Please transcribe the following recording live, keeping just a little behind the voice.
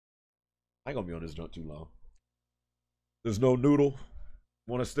I ain't gonna be on this junk too long. There's no noodle.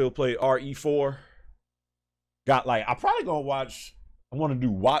 Want to still play RE4? Got like, I'm probably gonna watch. I want to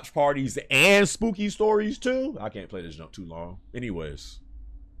do watch parties and spooky stories too. I can't play this junk too long. Anyways,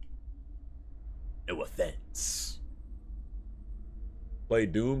 no offense. Play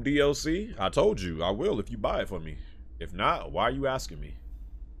Doom DLC? I told you I will if you buy it for me. If not, why are you asking me?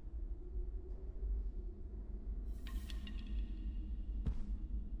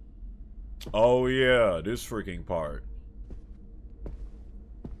 Oh yeah, this freaking part.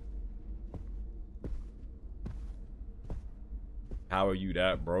 How are you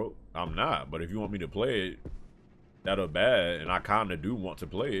that broke? I'm not, but if you want me to play it that or bad, and I kinda do want to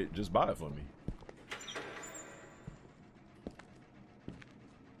play it, just buy it for me.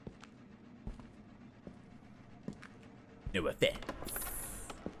 No offense.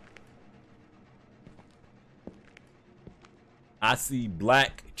 I see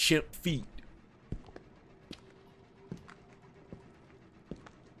black chimp feet.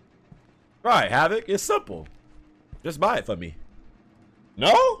 Right, Havoc, it's simple. Just buy it for me.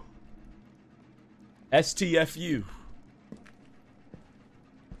 No? STFU.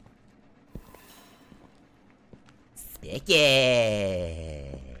 Sticky.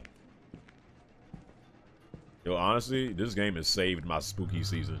 Yo, honestly, this game has saved my spooky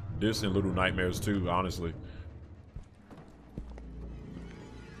season. This and Little Nightmares 2, honestly.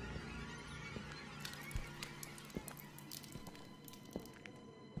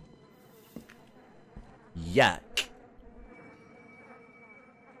 Yuck.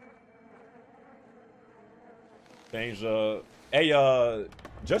 Change, hey,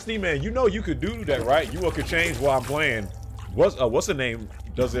 Justine, man, you know you could do that, right? You could change while I'm playing. What's the name?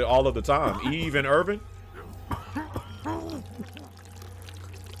 Does it all of the time? Eve and Irvin?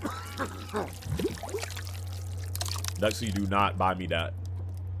 Lexi, do not buy me that.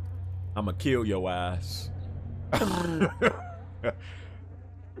 I'ma kill your ass.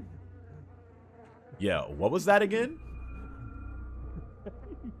 Yeah, what was that again?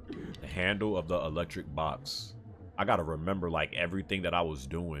 The handle of the electric box. I gotta remember like everything that I was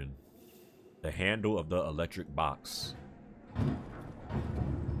doing. The handle of the electric box. I'm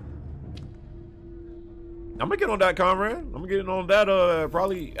gonna get on that, Conrad. I'm gonna get on that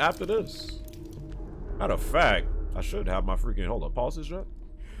probably after this. Matter of fact, I should have my freaking, hold up, pause this shot.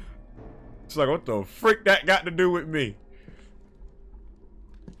 It's like, what the frick that got to do with me?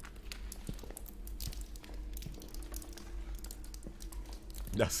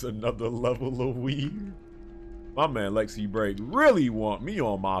 That's another level of weed. My man Lexi Break really want me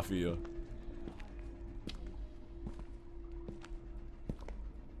on Mafia.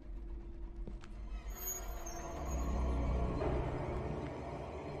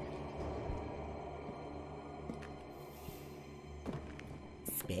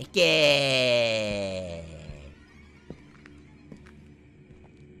 Spiky.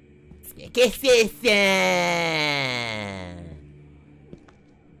 Spiky system.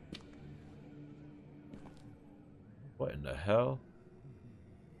 What in the hell?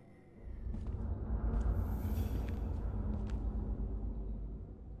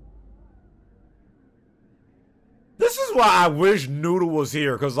 This is why I wish Noodle was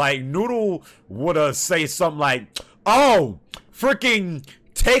here, because like Noodle would have say something like, oh, freaking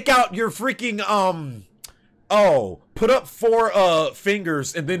take out your freaking oh, put up 4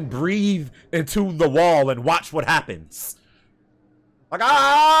 fingers and then breathe into the wall and watch what happens. Like,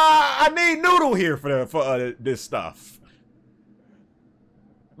 I need Noodle here for this stuff.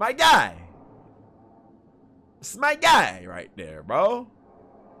 My guy. It's my guy right there, bro.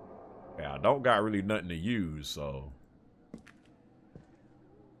 Yeah, I don't got really nothing to use, so.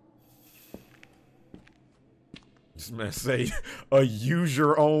 This man say, use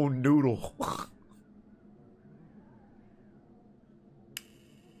your own noodle.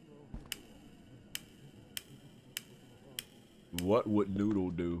 What would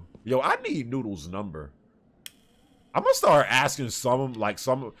Noodle do? Yo, I need Noodle's number. I'm gonna start asking some.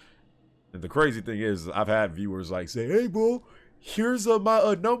 And the crazy thing is, I've had viewers like say, "Hey, bro, here's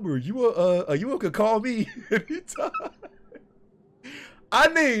my number. You could call me anytime." I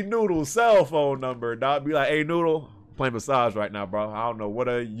need Noodle's cell phone number. Dog, be like, "Hey, Noodle, I'm playing Visage right now, bro. I don't know what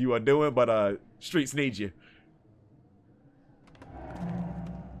you are doing, but streets need you."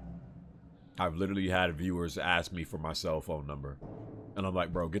 I've literally had viewers ask me for my cell phone number. And I'm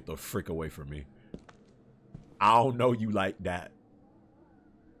like, bro, get the frick away from me. I don't know you like that.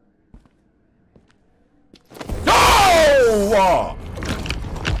 No!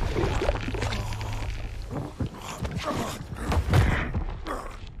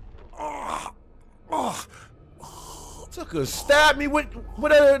 Took motherfucker stabbed me with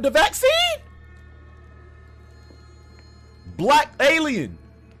the vaccine? Black alien.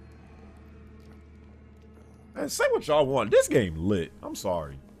 Man, say what y'all want. This game lit. I'm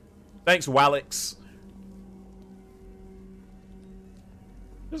sorry. Thanks, Wallix.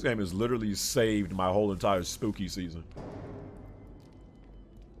 This game has literally saved my whole entire spooky season.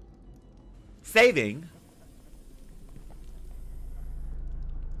 Saving?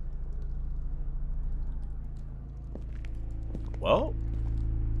 Well.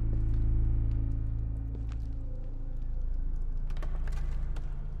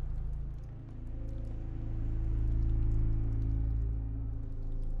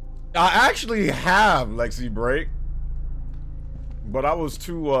 I actually have Lexi Break, but I was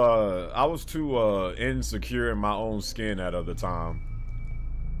too insecure in my own skin at other time,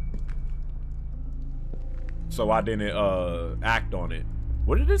 so I didn't act on it.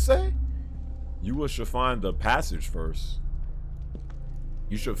 What did it say? You should find the passage first.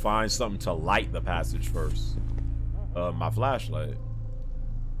 You should find something to light the passage first. My flashlight.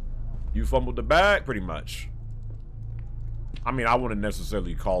 You fumbled the bag, pretty much. I mean, I wouldn't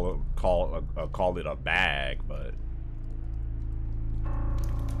necessarily call it a bag, but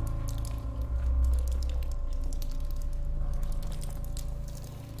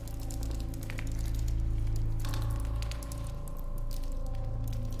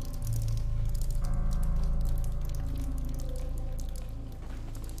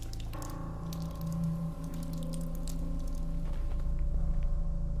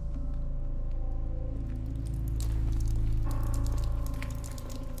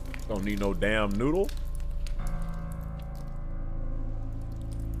don't need no damn noodle.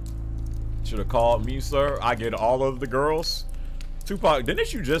 Should have called me, sir. I get all of the girls. Tupac,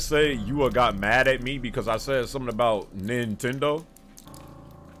 didn't you just say you got mad at me because I said something about Nintendo?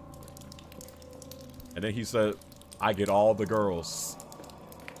 And then he said, I get all the girls.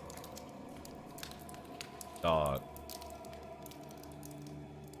 Dog.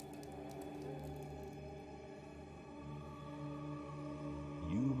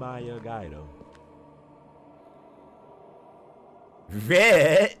 Maya Gaido.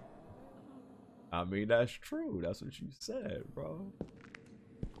 Vet. I mean, that's true. That's what you said, bro.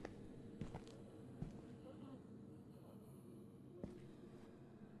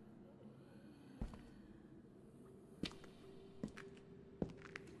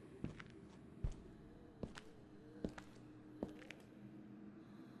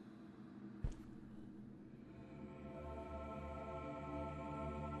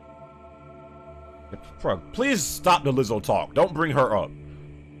 Bro, please stop the Lizzo talk. Don't bring her up.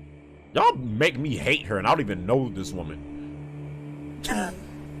 Y'all make me hate her, and I don't even know this woman.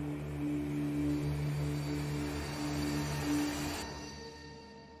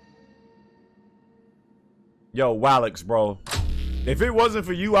 Yo, Wallix, bro. If it wasn't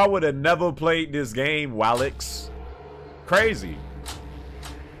for you, I would have never played this game, Wallix. Crazy.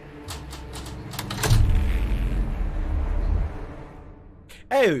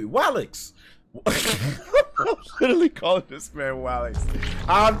 Hey, Wallix. I'm literally calling this man Wallix.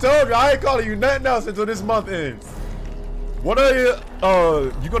 I'm told you, I ain't calling you nothing else until this month ends. What are you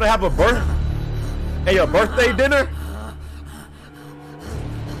gonna have a birthday dinner?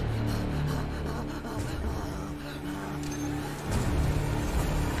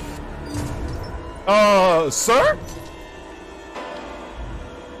 Sir?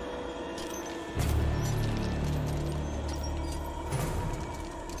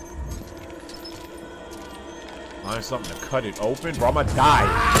 Find something to cut it open? Bro, I'm gonna die.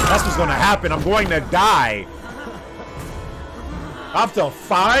 That's what's gonna happen. I'm going to die. I have to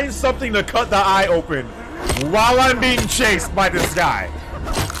find something to cut the eye open while I'm being chased by this guy.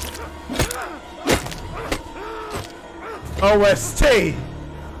 OST.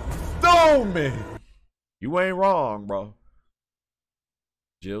 Stone me. You ain't wrong, bro.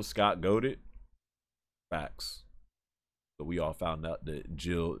 Jill Scott goated. Facts. But we all found out that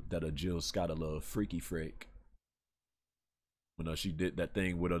Jill Scott a little freaky freak. When she did that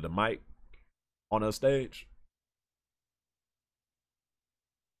thing with the mic on her stage.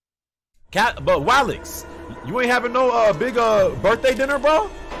 But Wallix, you ain't having no big birthday dinner, bro?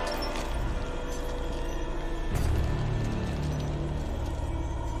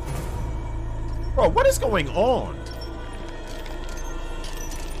 Bro, what is going on?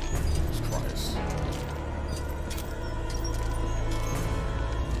 Jesus Christ.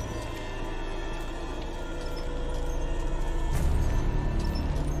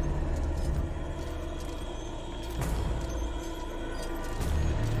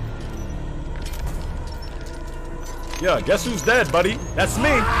 Yeah, guess who's dead, buddy? That's me.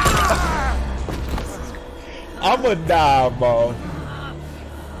 I'ma die, bro.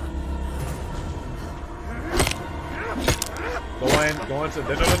 Going to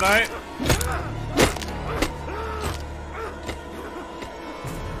dinner tonight?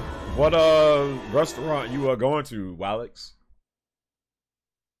 What restaurant you are going to, Walex?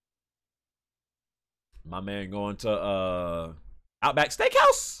 My man going to Outback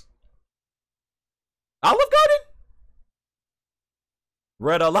Steakhouse? Olive Garden?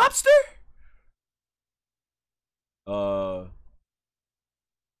 Red Lobster?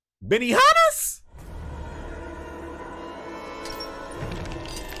 Benihana's?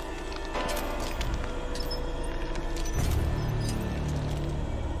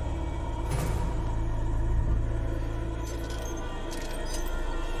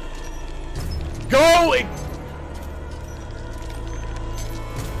 Going!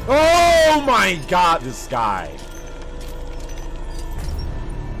 Oh my god, this guy.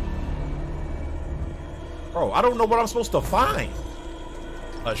 Bro, I don't know what I'm supposed to find.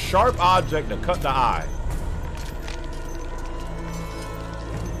 A sharp object to cut the eye.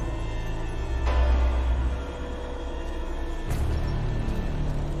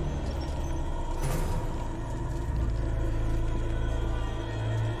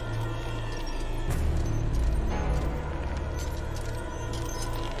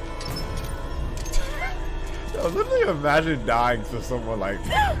 Yo, literally imagine dying to someone like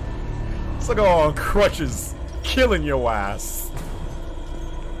it's like on crutches killing your ass.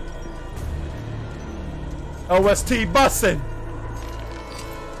 OST bussin'.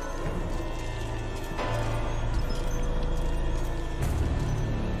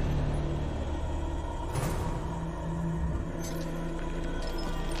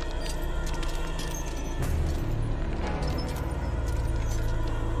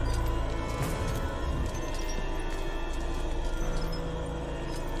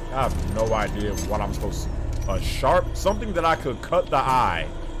 I have no idea what I'm supposed to. A sharp, something that I could cut the eye.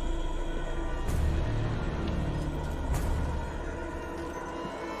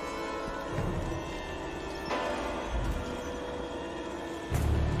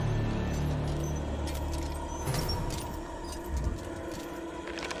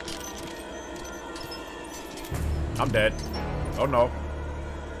 I'm dead. Oh no.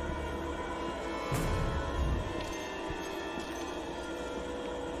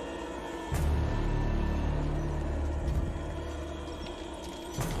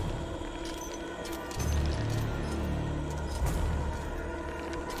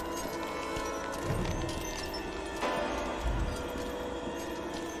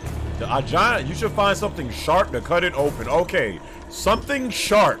 A giant, you should find something sharp to cut it open. Okay, something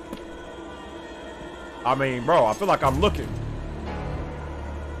sharp. I mean, bro, I feel like I'm looking.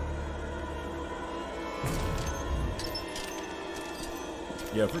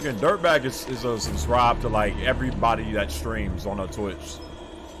 Yeah, freaking Dirtbag is subscribed to like everybody that streams on Twitch.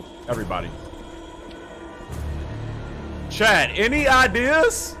 Everybody. Chat, any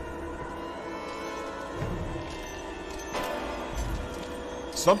ideas?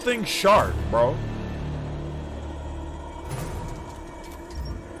 Something sharp, bro.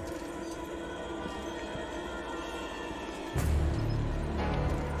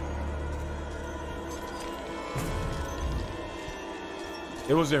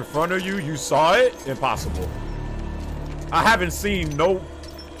 It was in front of you, you saw it? Impossible. I haven't seen no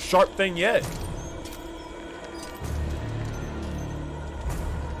sharp thing yet.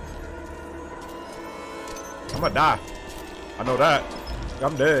 I'm gonna die. I know that.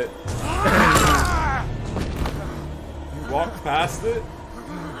 I'm dead. You walked past it?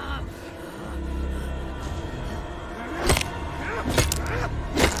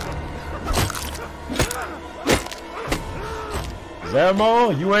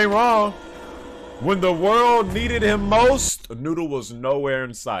 Zemo, you ain't wrong. When the world needed him most, Noodle was nowhere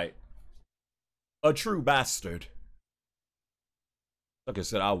in sight. A true bastard. Like I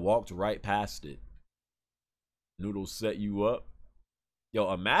said, I walked right past it. Noodle set you up. Yo,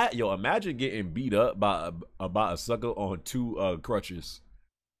 imagine getting beat up by a sucker on two crutches.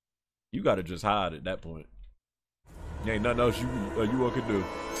 You gotta just hide at that point. There ain't nothing else you all could do.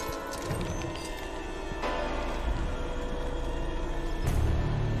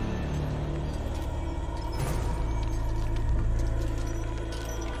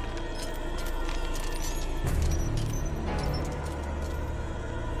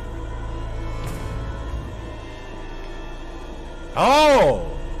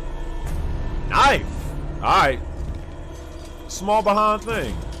 Oh! Knife! Alright. Small behind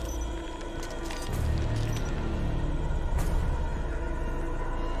thing.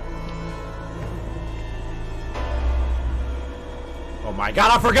 Oh my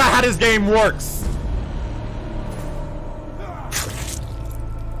god, I forgot how this game works!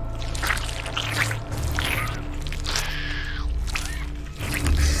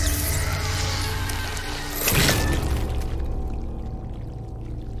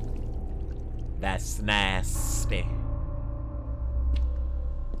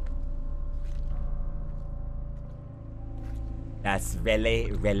 That's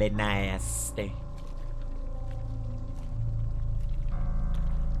really, really nasty.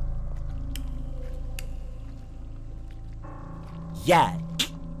 Yeah.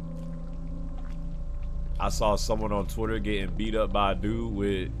 I saw someone on Twitter getting beat up by a dude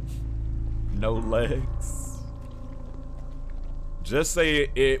with no legs. Just say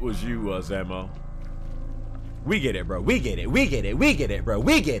it was you, Zamo. We get it, bro. We get it. We get it. We get it, bro.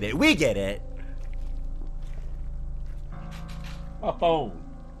 We get it. We get it. My phone.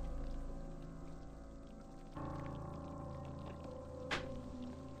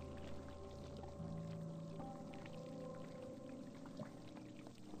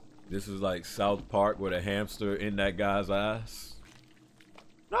 This is like South Park with a hamster in that guy's ass.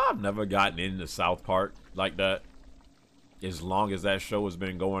 No, I've never gotten into South Park like that. As long as that show has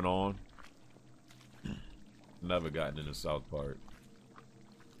been going on. Never gotten into South Park.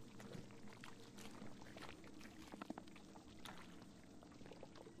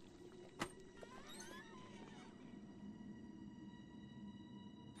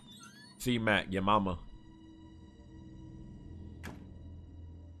 T-Mac, your mama.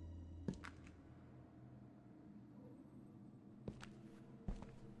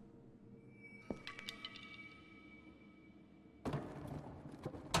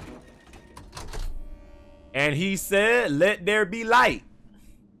 And he said, let there be light.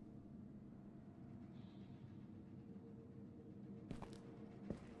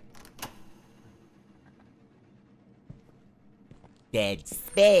 Dead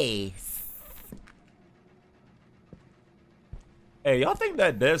Space. Hey, y'all think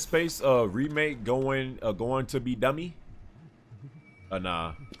that Dead Space remake going to be dummy?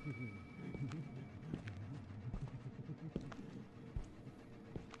 Nah.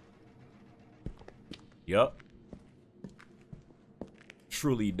 Yup.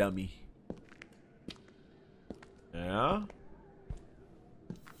 Truly dummy. Yeah.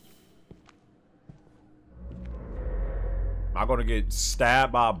 Am I gonna get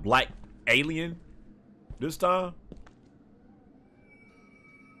stabbed by a black alien this time?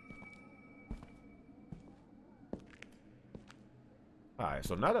 Alright,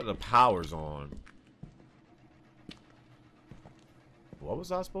 so now that the power's on, what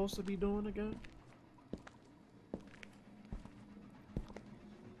was I supposed to be doing again?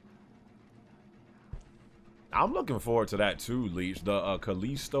 I'm looking forward to that too, Leech. The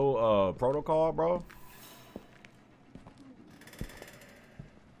Callisto protocol, bro.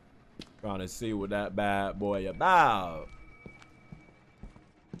 Trying to see what that bad boy about.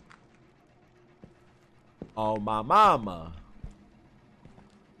 Oh, my mama.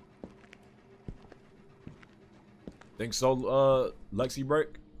 Think so, Lexi Break?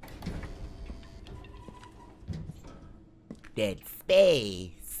 Dead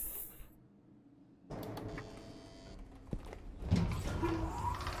Space.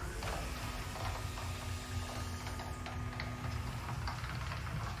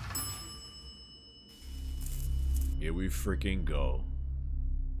 Here we freaking go.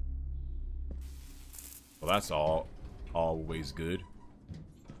 Well, that's always good.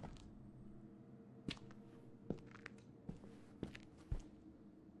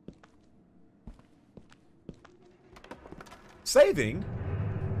 Saving.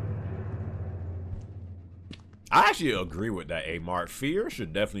 I actually agree with that, A-Mart. Fear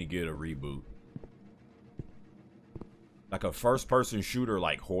should definitely get a reboot. Like a first-person shooter,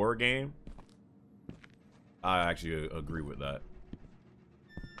 like horror game. I actually agree with that.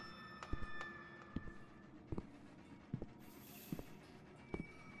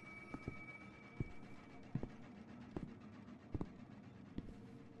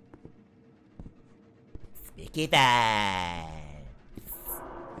 Sticky vibes.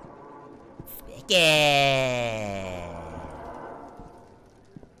 Sticky.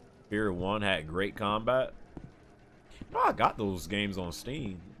 Fear 1 had great combat. No, I got those games on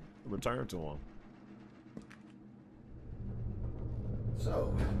Steam. Return to them.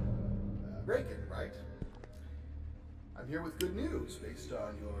 So, break-in, right? I'm here with good news. Based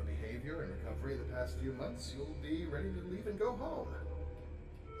on your behavior and recovery the past few months, you'll be ready to leave and go home.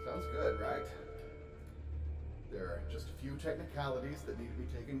 Sounds good, right? There are just a few technicalities that need to be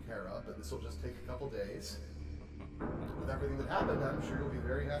taken care of, but this will just take a couple days. With everything that happened, I'm sure you'll be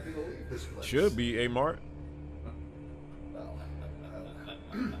very happy to leave this place. Should be, A-Mart. Well,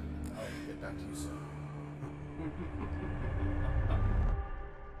 I'll get back to you soon.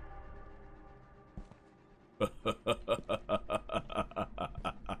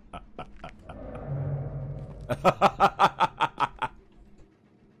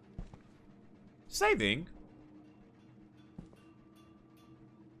 Saving.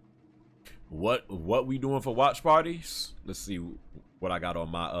 What we doing for watch parties? Let's see what I got on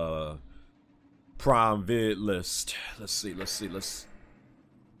my Prime vid list. Let's see.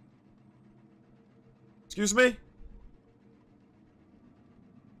 Excuse me?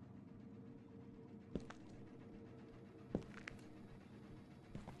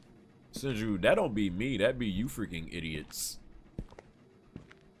 Sinju, that don't be me. That be you freaking idiots.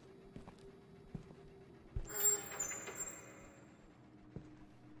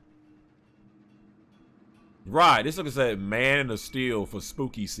 Right, this looks like Man of Steel for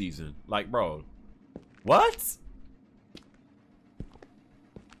spooky season. Like, bro, what?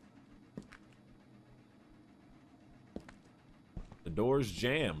 The door's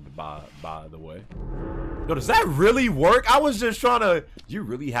jammed, by the way. Yo, does that really work? I was just trying to... You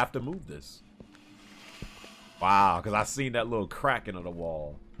really have to move this. Wow, because I seen that little cracking of the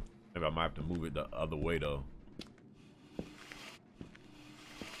wall. Maybe I might have to move it the other way, though.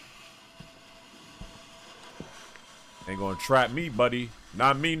 Ain't gonna trap me, buddy.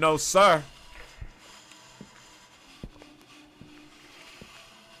 Not me, no sir.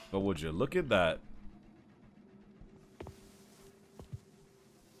 But would you look at that?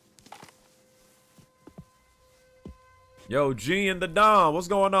 Yo, G and the Dom, what's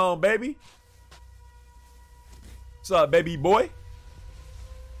going on, baby? What's up, baby boy?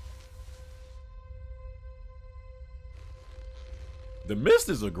 The Mist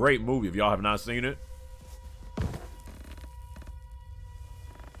is a great movie if y'all have not seen it.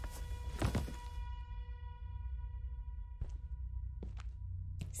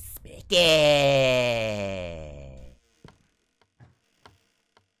 Yeah.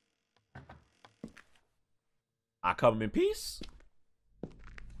 I come in peace.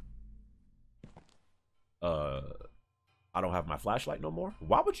 I don't have my flashlight no more.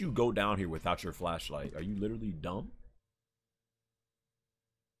 Why would you go down here without your flashlight? Are you literally dumb?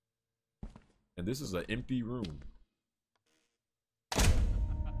 And this is an empty room.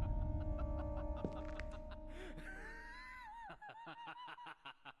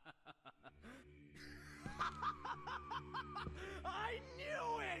 I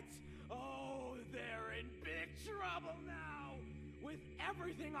knew it! Oh, they're in big trouble now! With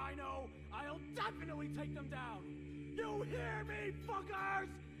everything I know, I'll definitely take them down! You hear me, fuckers?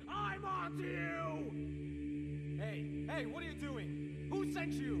 I'm on to you! Hey, what are you doing? Who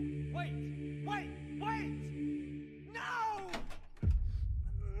sent you? Wait! No!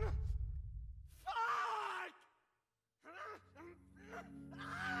 Fuck!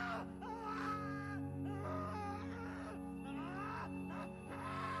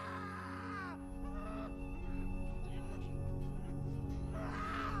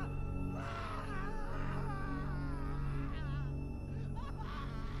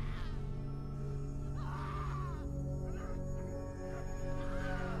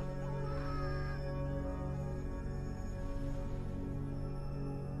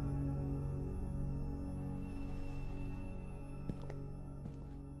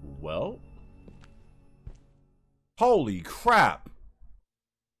 Well, holy crap.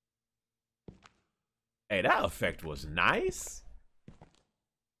 Hey, that effect was nice.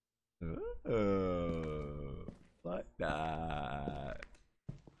 Like that.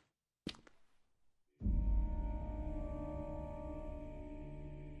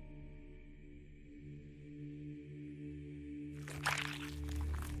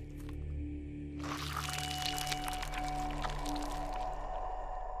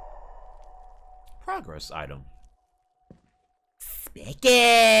 Progress item. Spiky.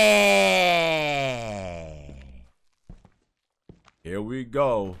 Here we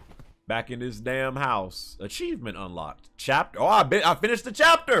go. Back in this damn house. Achievement unlocked. Chapter. Oh, I finished the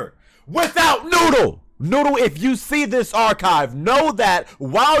chapter without Noodle. Noodle, if you see this archive, know that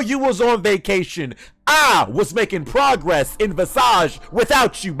while you was on vacation, I was making progress in Visage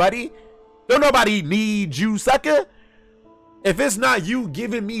without you, buddy. Don't nobody need you, sucker. If it's not you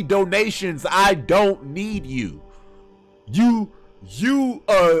giving me donations, I don't need you. You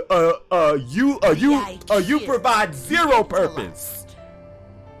provide zero purpose.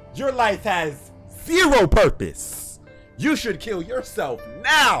 Your life has zero purpose. You should kill yourself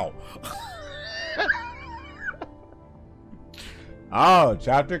now. Oh,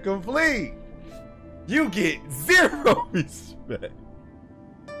 chapter complete. You get zero respect.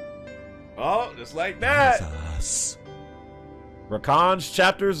 Oh, just like that. Jesus. Rakan's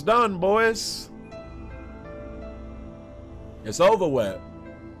chapter's done, boys. It's over with.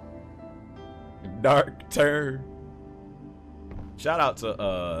 Dark turn. Shout out to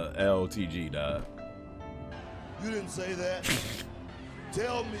LTG, dog. You didn't say that.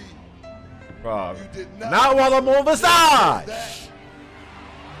 Tell me. Bro, you did not. while I'm on the side.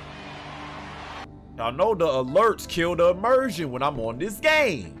 Y'all know the alerts kill the immersion when I'm on this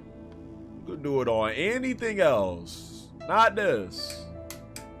game. You could do it on anything else. Not this.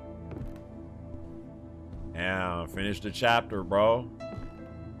 Yeah, finish the chapter, bro.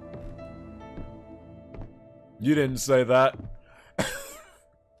 You didn't say that.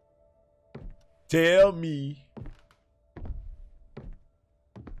 Tell me.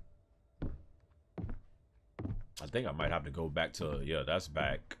 I think I might have to go back to, yeah, that's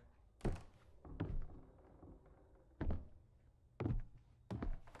back.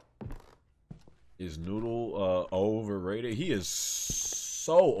 Is Noodle overrated? He is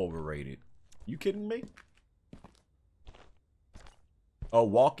so overrated. You kidding me? A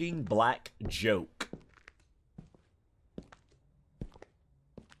walking black joke.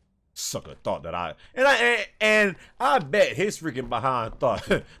 Sucker thought that I bet his freaking behind thought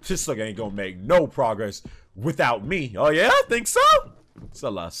this sucker ain't gonna make no progress without me. Oh yeah, I think so.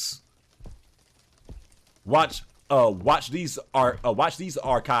 Sell us. Watch these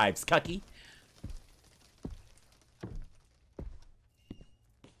archives, Cucky.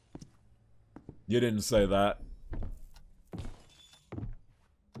 You didn't say that.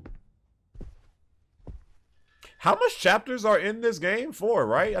 How much chapters are in this game? 4,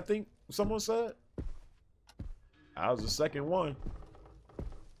 right? I think someone said. That was the second one.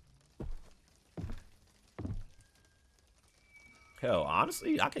 Hell,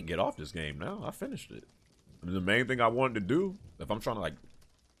 honestly, I can get off this game now. I finished it. The main thing I wanted to do, if I'm trying to like,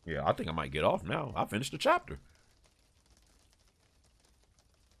 yeah, I think I might get off now. I finished the chapter.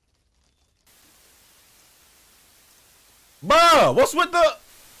 Bruh, what's with the...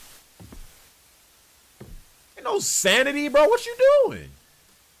 Ain't no sanity, bro. What you doing?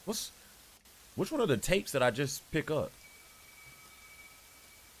 Which one of the tapes did I just pick up?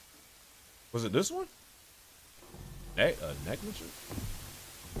 Was it this one? Negligent?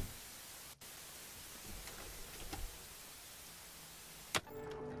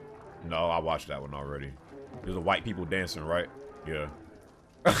 No, I watched that one already. There's the white people dancing, right? Yeah.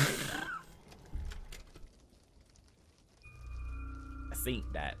 I seen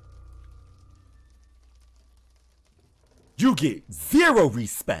that. You get 0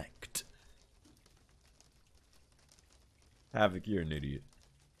 respect. Havoc, you're an idiot.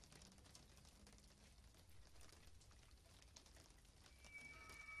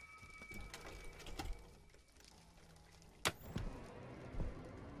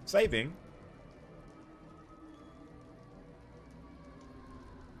 Saving.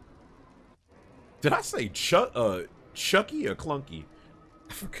 Did I say Chucky or Clunky?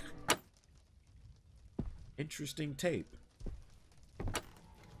 I forgot. Interesting tape.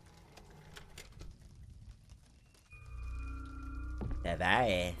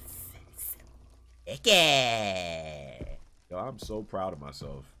 Device. Yo, I'm so proud of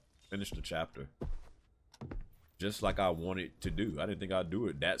myself. Finished the chapter. Just like I wanted to do. I didn't think I'd do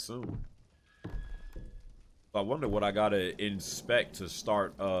it that soon. So I wonder what I gotta inspect to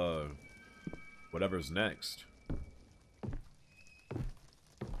start whatever's next.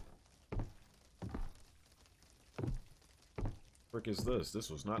 Frick is this?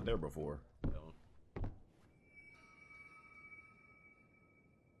 This was not there before.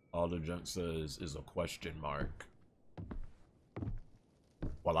 All the junk says is a question mark.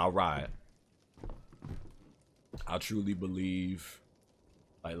 Well, I'll ride. I truly believe.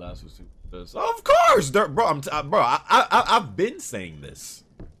 Like last was this. Of course, bro. I've been saying this.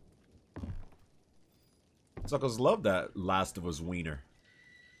 Suckers love that Last of Us wiener.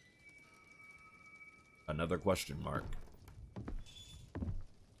 Another question mark.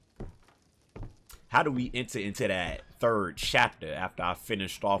 How do we enter into that 3rd chapter after I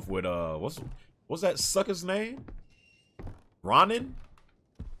finished off with what's that sucker's name? Ronan?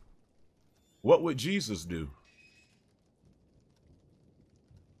 What would Jesus do?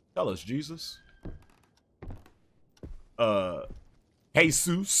 Tell us, Jesus.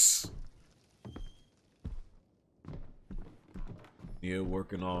 Jesus. Yeah,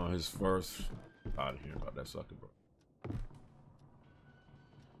 working on his first. Out of here about that sucker, bro.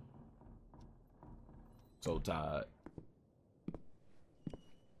 So tired.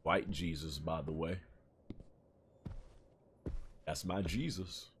 White Jesus, by the way. That's my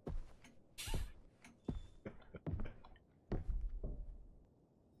Jesus.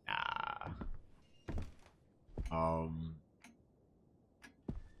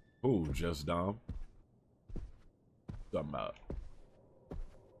 Ooh, just dumb. Something about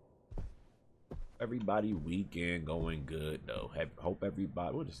everybody weekend going good though. Hope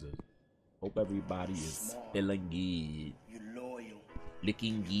everybody. What is this? Hope everybody is feeling good.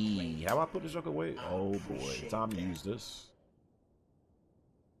 Looking good. How do I put this joke away? Oh boy, time to use this.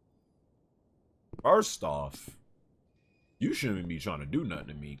 First off, you shouldn't be trying to do nothing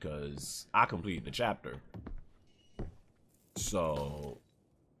to me because I completed the chapter. So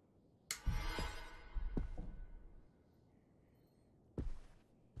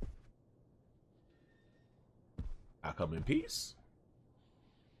I come in peace.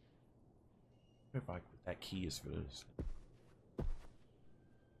 If that key is for this.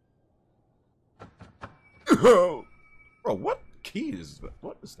 Bro, what key is that?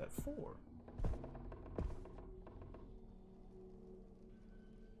 What is that for?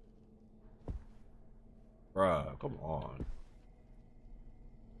 Bruh, come on.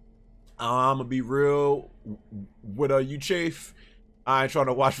 I'ma be real with you, Chafe. I ain't trying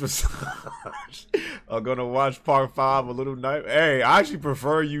to watch Visage. I'm gonna watch part 5 a little night. Hey, I actually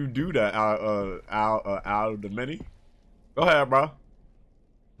prefer you do that out of the mini. Go ahead, bro.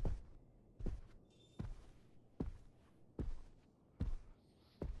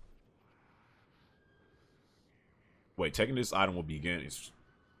 Wait, taking this item will begin.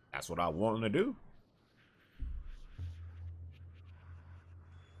 That's what I want to do.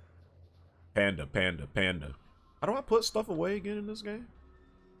 Panda, panda, panda. How do I put stuff away again in this game?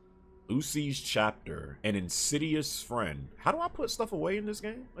 Lucy's chapter, an insidious friend. How do I put stuff away in this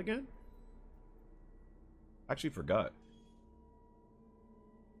game again? I actually forgot.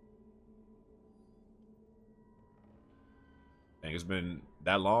 Dang, it's been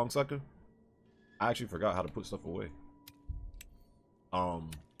that long, sucker. I actually forgot how to put stuff away.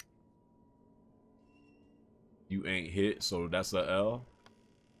 You ain't hit, so that's a L.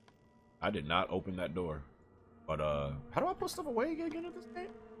 I did not open that door. But how do I put stuff away again in this game?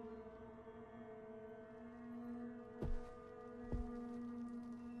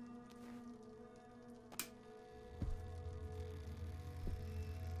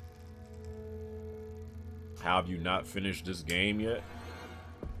 How have you not finished this game yet?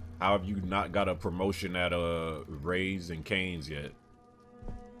 How have you not got a promotion at Rays and Canes yet?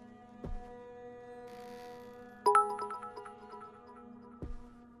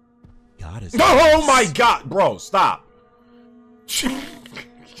 God is Oh my god, bro, stop.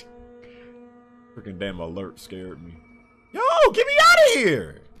 Freaking damn alert scared me. Yo, get me out of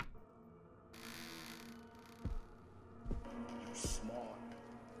here. You're smart.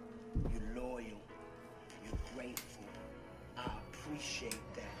 You're loyal. You're grateful. I appreciate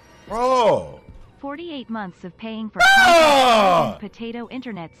that. Bro. 48 months of paying for content and potato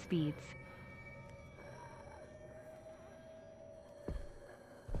internet speeds.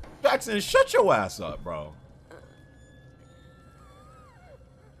 Jackson, shut your ass up, bro.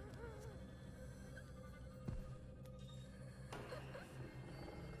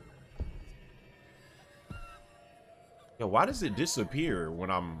 Yo, why does it disappear when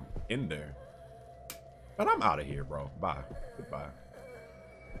I'm in there? But I'm out of here, bro. Bye. Goodbye.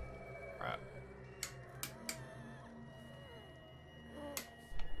 All right.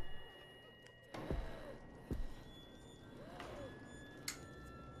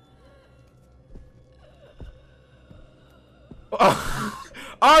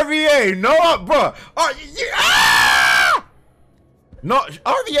 RVA, no, bro. No,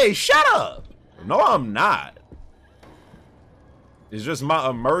 RVA, shut up. No, I'm not. It's just my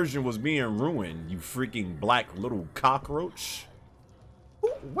immersion was being ruined, you freaking black little cockroach.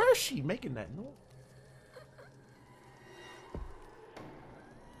 Where is she making that noise?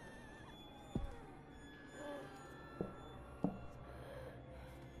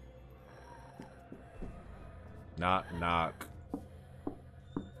 Knock, knock.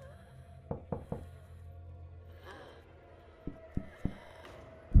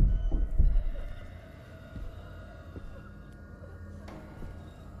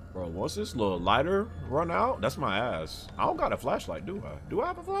 Bro, once this little lighter run out, that's my ass. I don't got a flashlight, do I? Do I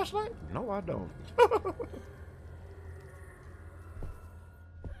have a flashlight? No, I don't.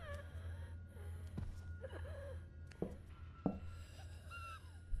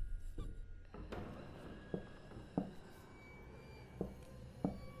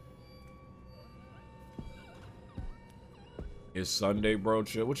 It's Sunday, bro.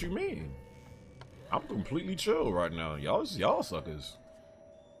 Chill. What you mean? I'm completely chill right now. Y'all suckers.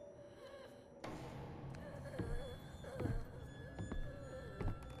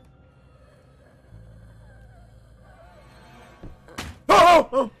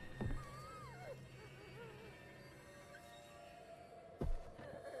 Oh!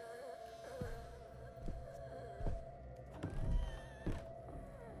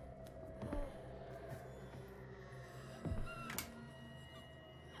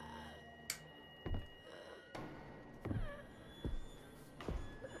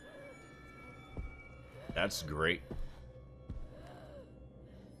 That's great.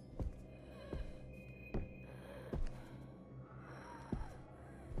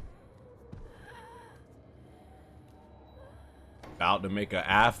 About to make an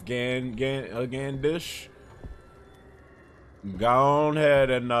Afghan again dish. Go on ahead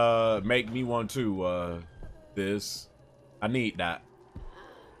and make me one too. This. I need that.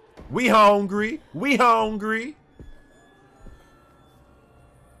 We hungry. We hungry.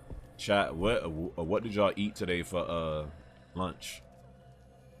 Chat, what did y'all eat today for lunch?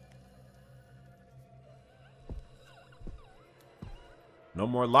 No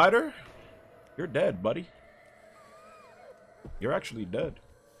more lighter? You're dead, buddy. You're actually dead.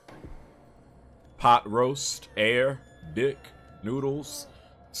 Pot roast, air, dick, noodles,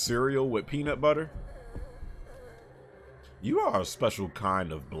 cereal with peanut butter. You are a special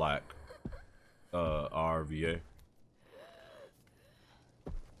kind of black, RVA.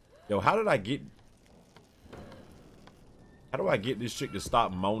 Yo, how do I get this chick to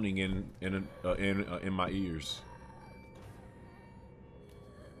stop moaning in my ears?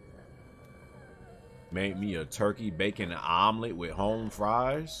 Made me a turkey bacon omelet with home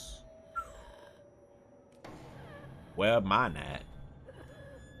fries. Where mine at?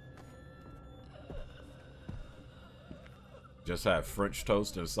 Just had French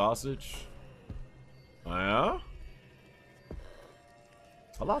toast and sausage. Yeah?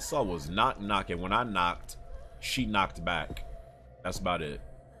 All I saw was knocking. When I knocked, she knocked back. That's about it.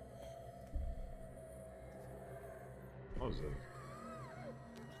 What was it?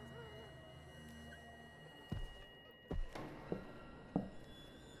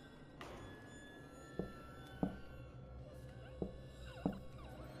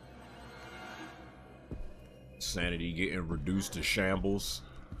 Sanity getting reduced to shambles.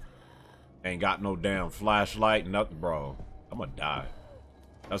 Ain't got no damn flashlight, nothing, bro. I'm gonna die.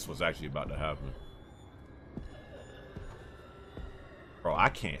 That's what's actually about to happen. Bro, I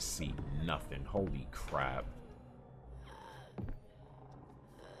can't see nothing. Holy crap.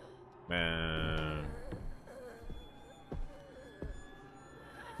 Man.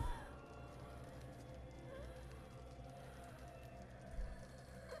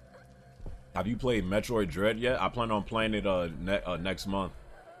 Have you played Metroid Dread yet? I plan on playing it next month.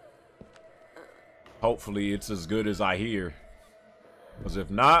 Hopefully it's as good as I hear. Because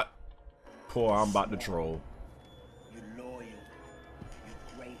if not, poor, I'm about to troll. You're loyal.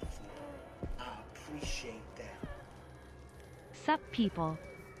 You're grateful. I appreciate that. Sup, people.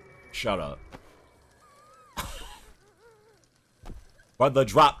 Shut up. Brother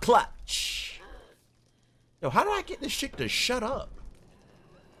drop clutch. Yo, how do I get this chick to shut up?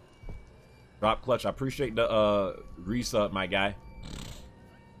 Drop clutch. I appreciate the resub, my guy.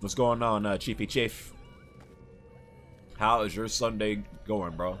 What's going on, Chiefy Chief? How is your Sunday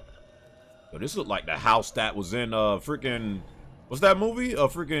going, bro? Yo, this look like the house that was in freaking, what's that movie?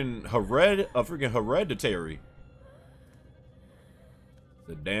 Freaking Hereditary.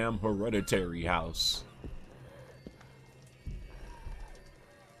 The damn Hereditary house.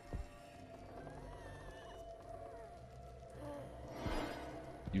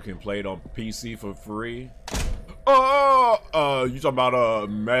 You can play it on PC for free. You talking about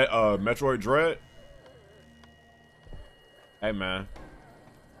Metroid Dread? Hey, man.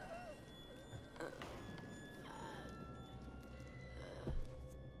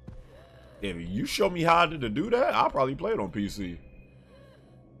 If you show me how to do that, I'll probably play it on PC.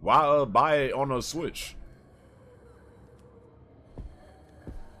 Why buy it on a Switch?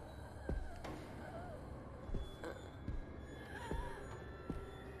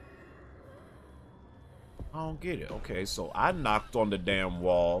 I don't get it. Okay, so I knocked on the damn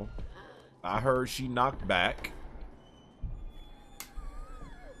wall. I heard she knocked back.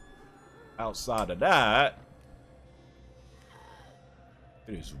 Outside of that,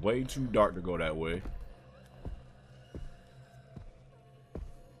 it is way too dark to go that way.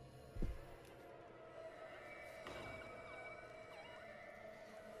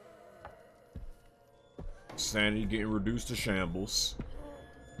 Sanity getting reduced to shambles.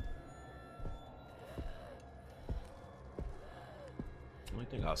 Only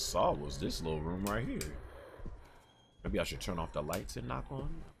thing I saw was this little room right here. Maybe I should turn off the lights and knock on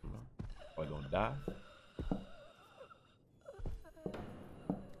it. Am I gonna die?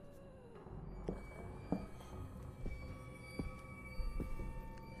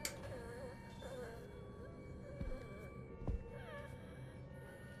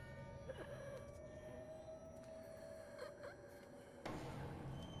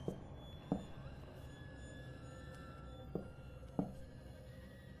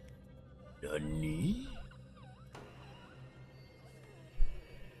 Nani?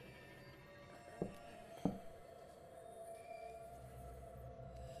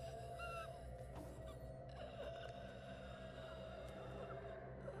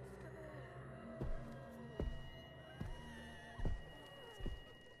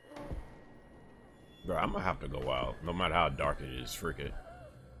 Bro, I'm gonna have to go out, no matter how dark it is. Frick it.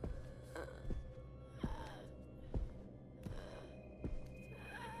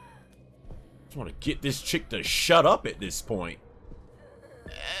 Just want to get this chick to shut up at this point.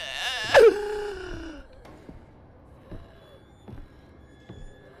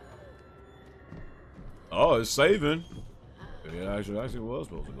 Oh, it's saving. It actually was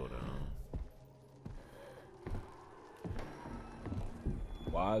supposed to go down.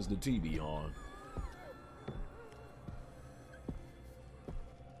 Why is the TV on?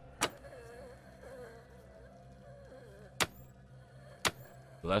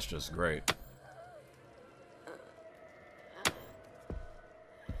 Well, that's just great.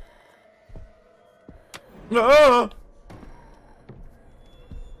 Ah!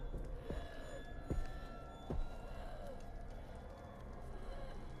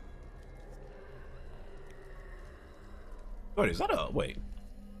 Wait, is that a wait?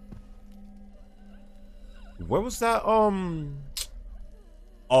 Where was that?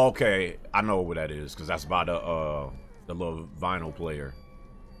 Okay, I know what that is because that's by the little vinyl player.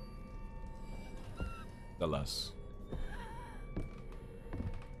 The less.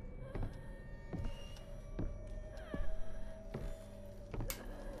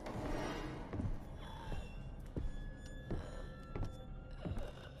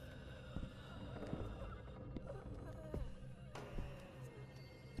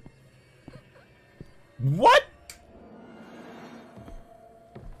 What?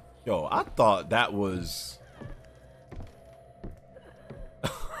 Yo, I thought that was...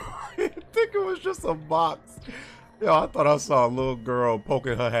 I think it was just a box. Yo, I thought I saw a little girl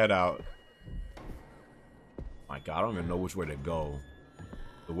poking her head out. My God, I don't even know which way to go.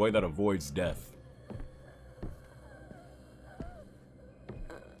 The way that avoids death.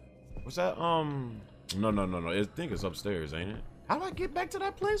 What's that? No. I think it's upstairs, ain't it? How do I get back to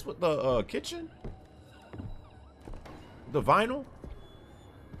that place with the kitchen? The vinyl?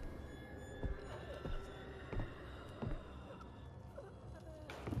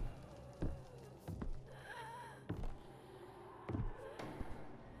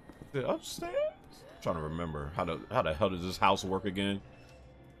 Is it upstairs? I'm trying to remember how the hell does this house work again?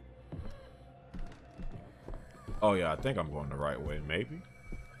 Oh yeah, I think I'm going the right way, maybe.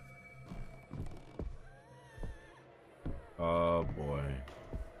 Oh boy.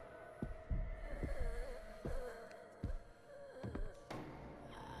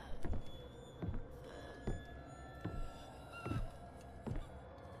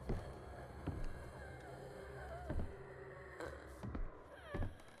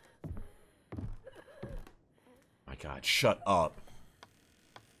 My God, shut up.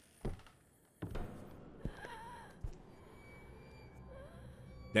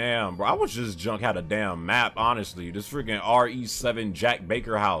 Damn, bro. I wish this junk had a damn map, honestly. This freaking RE7 Jack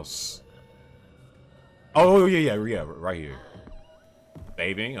Baker house. Oh, yeah, right here.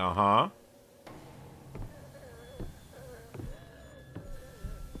 Saving, uh-huh.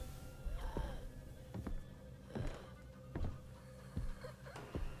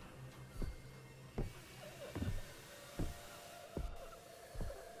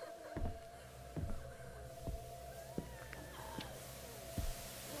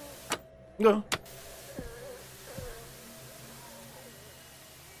 No.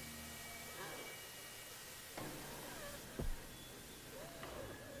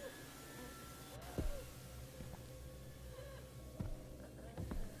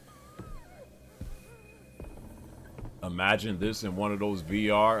 Imagine this in one of those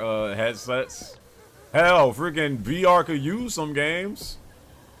VR headsets. Hell, freaking VR could use some games.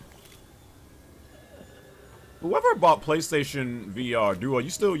 Whoever bought PlayStation VR, do you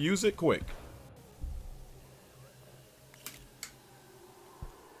still use it? Quick.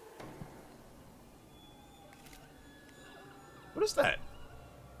 What is that?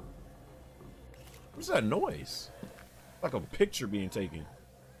 What is that noise? Like a picture being taken.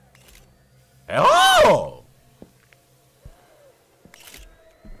 Oh!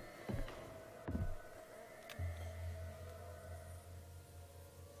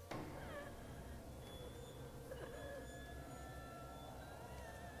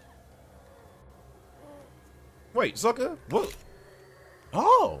 Wait, sucker? What?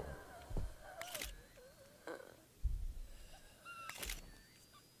 Oh!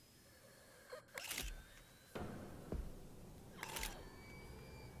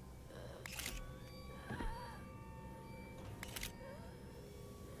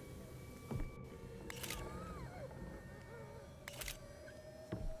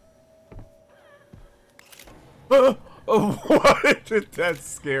 Why did that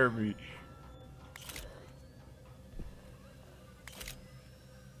scare me?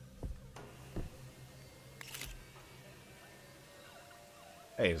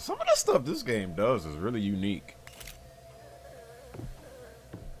 Hey, some of the stuff this game does is really unique.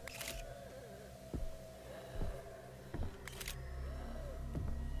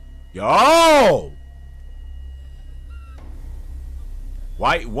 Yo!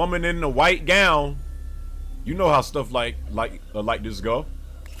 White woman in the white gown. You know how stuff like this go.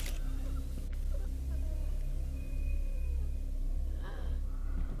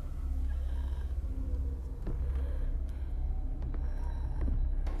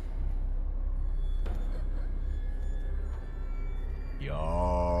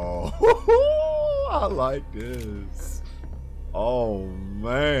 Yo, I like this. Oh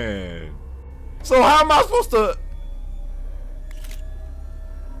man. So how am I supposed to?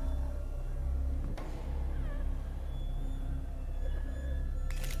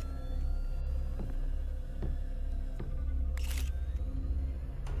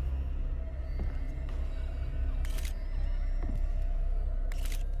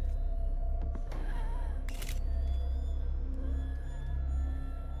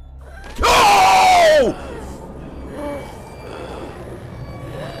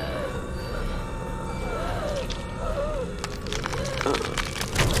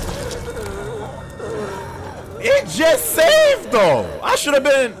 It just saved though. I should have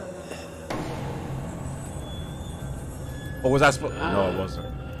been. Or was I supposed? No, it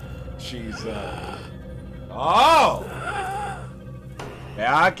wasn't. She's oh.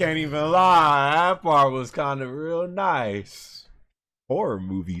 Yeah, I can't even lie. That part was kind of real nice. Horror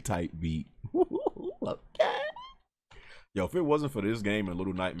movie type beat. Okay. Yo, if it wasn't for this game and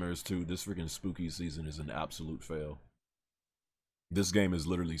Little Nightmares 2, this freaking spooky season is an absolute fail. This game is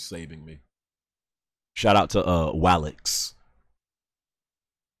literally saving me. Shout out to Wallix.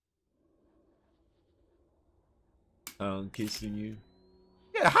 I'm kissing you.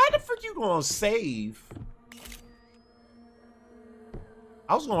 Yeah, how the frick you gonna save?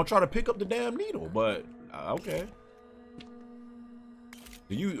 I was gonna try to pick up the damn needle, but okay.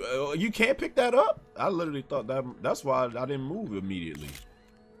 You can't pick that up? I literally thought that's why I didn't move immediately.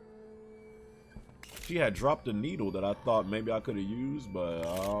 She had dropped a needle that I thought maybe I could have used, but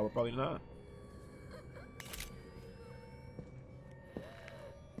probably not.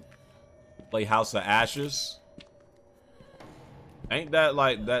 Play House of Ashes. Ain't that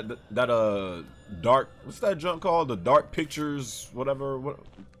like that dark, what's that junk called? The Dark Pictures whatever what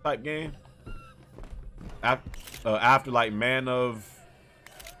type game? After like Man of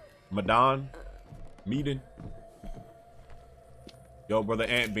Medan Medan. Yo, brother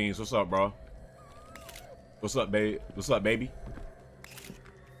Ant Beans, what's up, bro? What's up, babe? What's up, baby?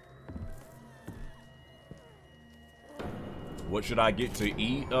 What should I get to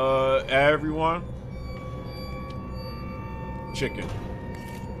eat, everyone? Chicken.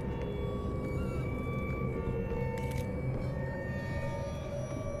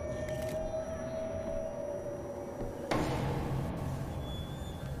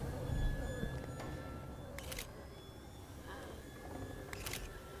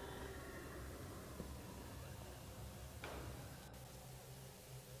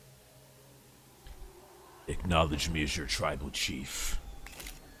 Acknowledge me as your tribal chief.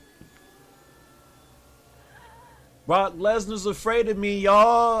 Brock Lesnar's afraid of me,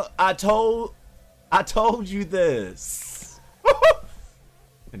 y'all. I told you this.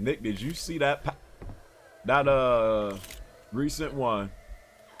 And Nick, did you see that recent one?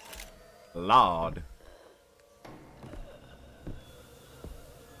 Lord.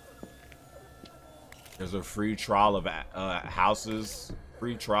 There's a free trial of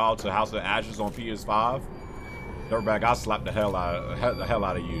free trial to House of Ashes on PS5. Dirtbag, I slapped the hell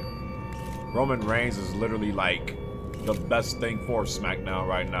out of you. Roman Reigns is literally like the best thing for SmackDown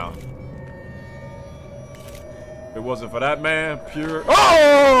right now. If it wasn't for that man, pure.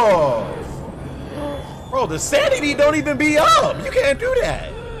 Oh! Bro, the sanity don't even be up. You can't do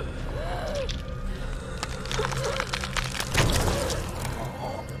that.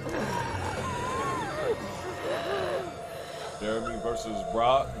 Jeremy versus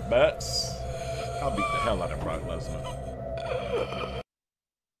Brock Betts. I'll beat the hell out of Brock Lesnar.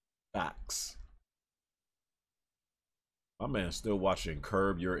 Facts. My man's still watching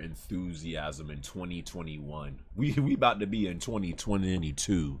Curb Your Enthusiasm in 2021. We about to be in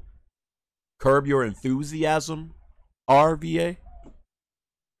 2022. Curb Your Enthusiasm? RVA?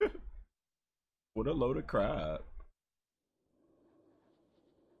 What a load of crap.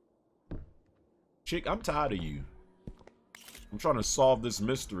 Chick, I'm tired of you. I'm trying to solve this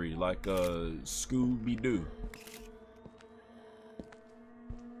mystery like Scooby-Doo.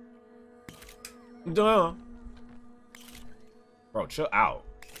 Duh. Bro, chill out.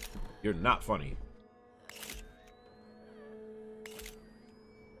 You're not funny.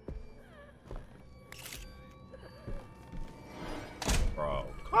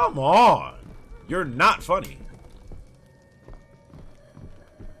 Come on. You're not funny.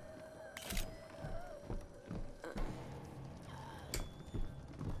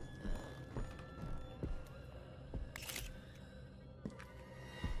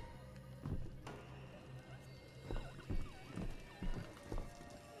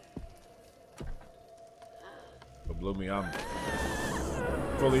 But Bloomy, I'm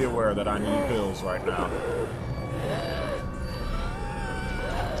fully aware that I need pills right now.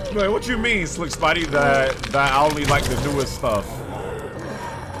 Wait, what you mean, Slick Spidey, that I only like the newest stuff?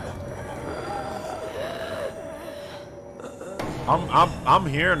 I'm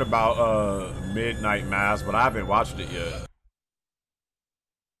hearing about Midnight Mass, but I haven't watched it yet.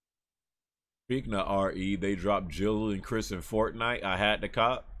 Speaking of RE, they dropped Jill and Chris in Fortnite. I had to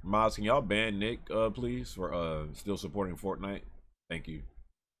cop. Miles, can y'all ban Nick, please, for still supporting Fortnite? Thank you.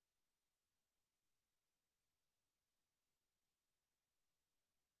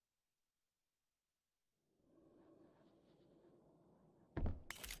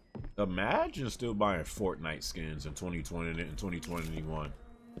 Imagine still buying Fortnite skins in 2020 and 2021.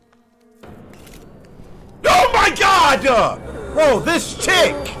 Oh my god! Bro, this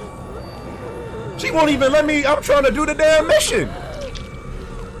chick! She won't even let me. I'm trying to do the damn mission.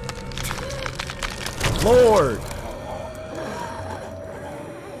 Lord.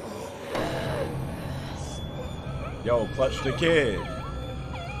 Yo, clutch the kid.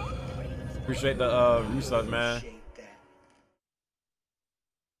 Appreciate the resub, man.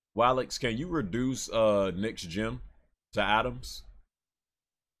 Walex, can you reduce Nick's gym to atoms?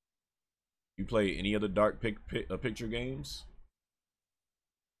 You play any other dark picture games?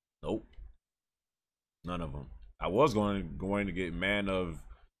 Nope. None of them. I was going to get Man of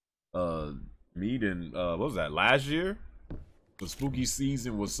Meat in what was that, last year? The spooky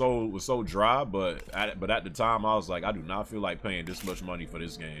season was so dry, but at the time I was like, I do not feel like paying this much money for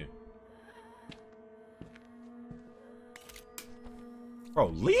this game. Bro,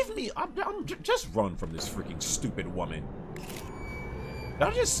 leave me. I'm just run from this freaking stupid woman. Did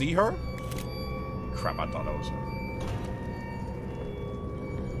I just see her? Crap, I thought that was her.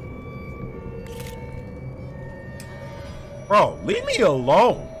 Bro, leave me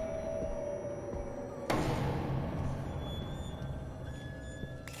alone.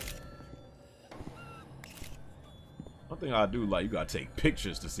 One thing I do like, you gotta take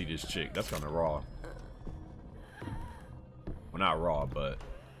pictures to see this chick. That's kind of raw. Well, not raw, but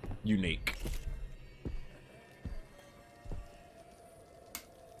unique.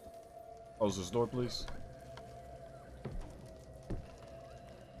 Close this door, please.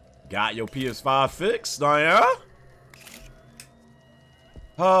 Got your PS5 fixed, yeah?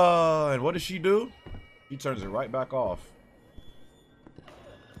 And what does she do? She turns it right back off.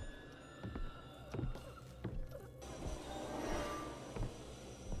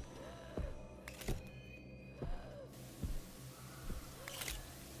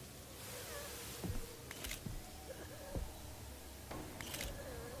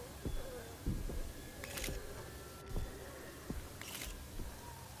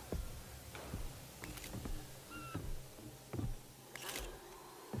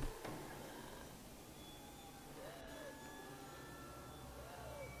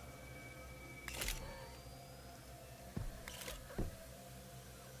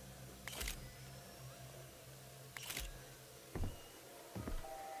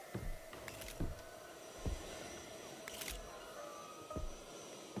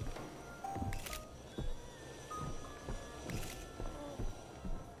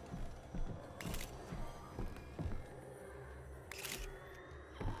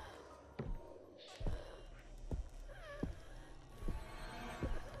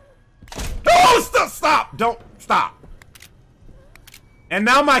 Stop! Don't stop. And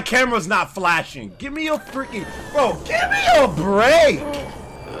now my camera's not flashing. Give me a freaking bro. Give me a break.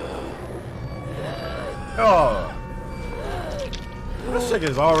 Oh, this chick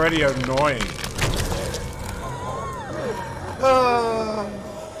is already annoying.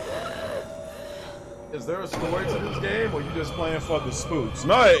 Is there a story to this game, or you just playing for the spooks?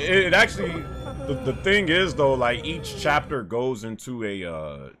 No, it actually. The thing is though, like each chapter goes into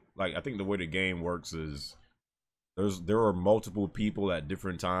a like, I think the way the game works is there are multiple people at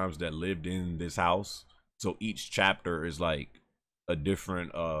different times that lived in this house. So each chapter is like a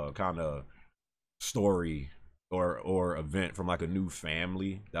different kind of story or event from like a new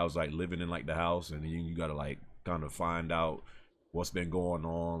family that was like living in like the house, and then you gotta like kind of find out what's been going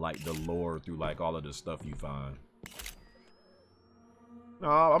on, like the lore through like all of the stuff you find. No,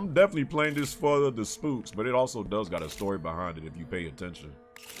 I'm definitely playing this for the spooks, but it also does got a story behind it if you pay attention.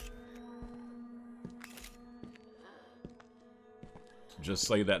 just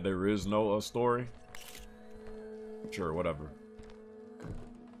say that there is no story? Sure, whatever.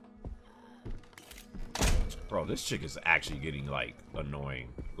 Bro, this chick is actually getting, like, annoying.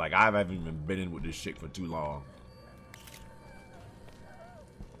 Like, I haven't even been in with this chick for too long.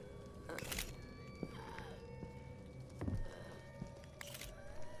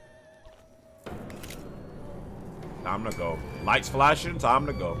 Time to go. Lights flashing, time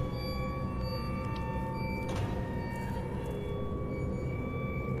to go.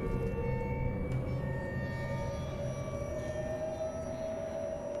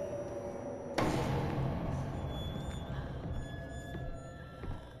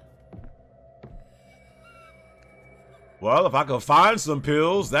 Well, if I could find some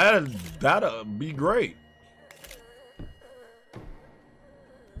pills, that'd be great.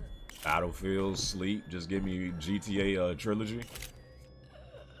 Battlefield, Sleep, just give me GTA trilogy.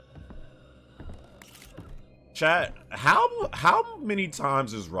 Chat, how many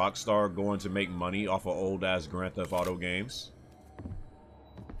times is Rockstar going to make money off of old ass Grand Theft Auto games?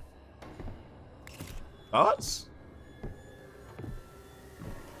 Thoughts?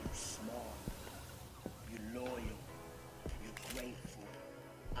 You're smart. You're loyal. You're grateful.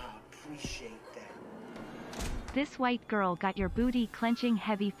 I appreciate that. This white girl got your booty clenching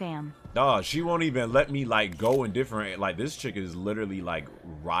heavy, fam. Dawg, she won't even let me like go in different. Like this chick is literally like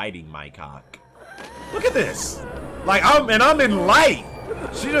riding my cock. Look at this. Like I'm in light.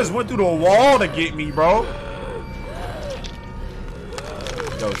 She just went through the wall to get me, bro.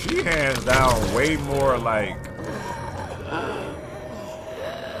 Yo, she hands down way more like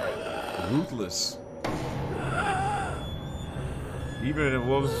ruthless. Even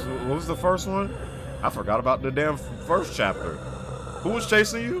what was the first one? I forgot about the damn first chapter. Who was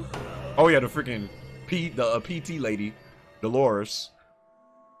chasing you? Oh yeah, the freaking PT lady, Dolores.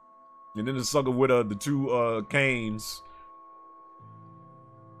 And then the sucker with the two canes.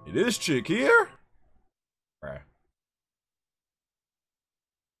 This chick here? Bruh.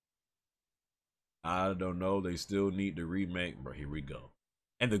 I don't know. They still need to remake. Bro, here we go.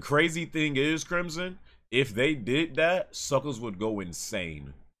 And the crazy thing is, Crimson, if they did that, suckers would go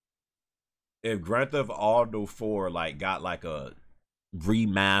insane. If Grand Theft Auto 4 like got like a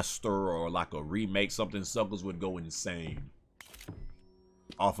remaster or like a remake, something, suckers would go insane.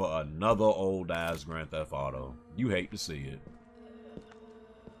 Off of another old ass Grand Theft Auto. You hate to see it.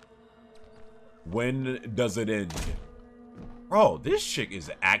 When does it end? Bro, this chick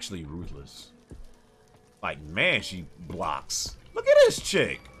is actually ruthless. Like, man, she blocks. Look at this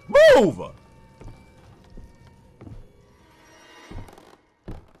chick. Move!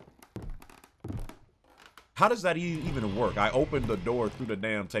 How does that even work? I opened the door through the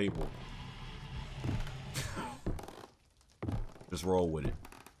damn table. Just roll with it.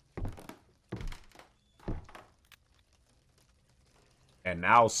 And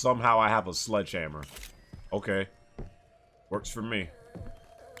now somehow I have a sledgehammer. Okay. Works for me.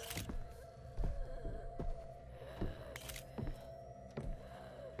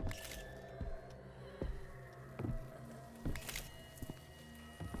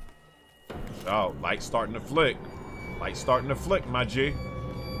 Oh, light's starting to flick. Light's starting to flick, my G.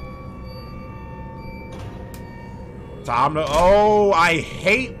 Time to... Oh, I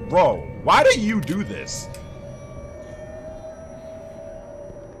hate... Bro, why do you do this?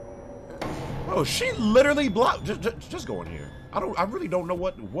 Bro, she literally blocked... Just go in here. I really don't know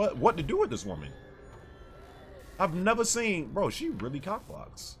what to do with this woman. I've never seen... Bro, she really cock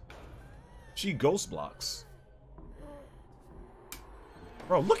blocks. She ghost blocks.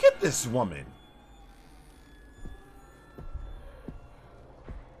 Bro, look at this woman.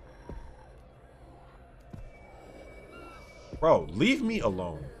 Bro, leave me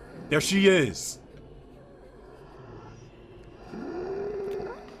alone. There she is.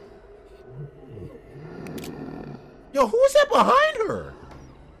 Yo, who is that behind her?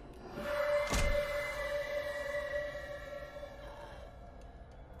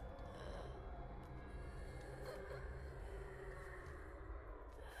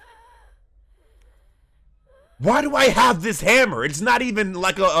 Why do I have this hammer? It's not even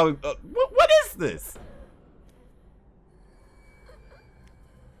like what is this?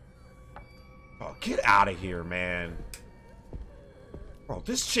 Oh, get out of here, man. Bro,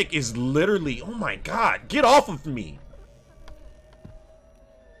 this chick is literally, oh my God, get off of me.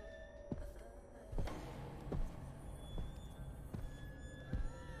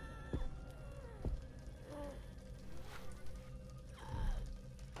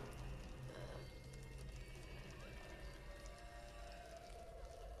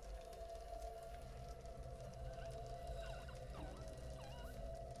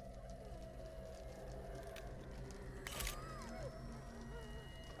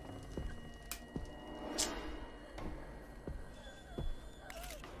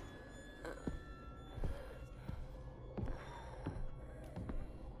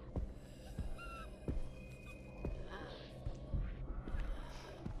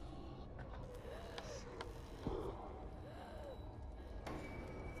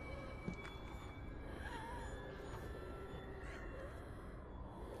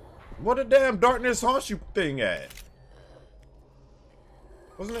 What the damn darkness haunts you thing at?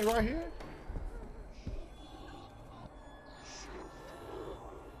 Wasn't it right here?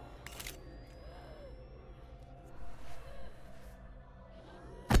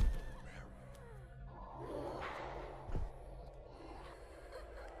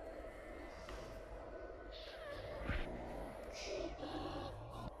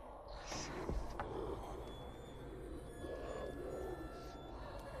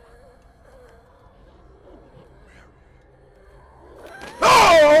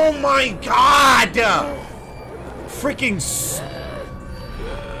 Oh my god! Freaking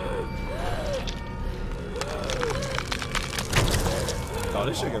oh,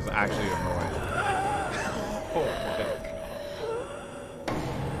 this shit is actually annoying. Oh my god.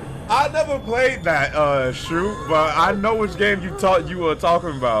 I never played that shoot, but I know which game you were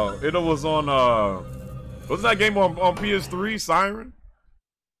talking about. It was on what's that game on PS3, Siren?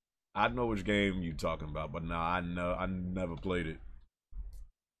 I know which game you talking about, but nah, I never played it.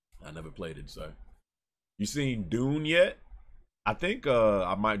 I never played it, so. You seen Dune yet? I think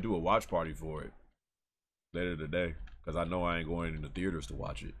I might do a watch party for it later today, because I know I ain't going in the theaters to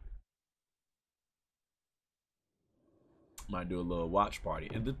watch it. Might do a little watch party.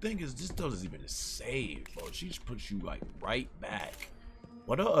 And the thing is, this doesn't even save, bro. She just puts you like right back.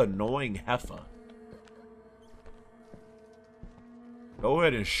 What an annoying heifer. Go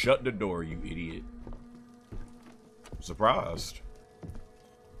ahead and shut the door, you idiot. Surprised.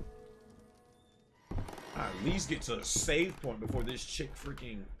 I at least get to a save point before this chick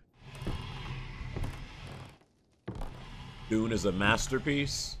freaking... Dune is a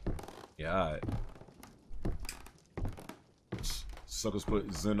masterpiece? Yeah, suckers put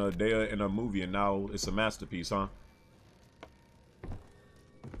Zendaya in a movie and now it's a masterpiece, huh?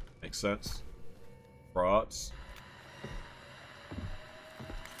 Makes sense. Frauds.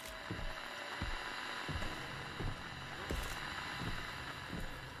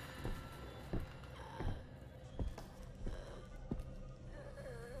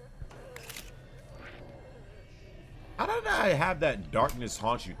 How did I have that darkness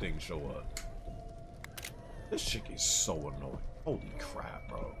haunt you thing show up? This chick is so annoying. Holy crap,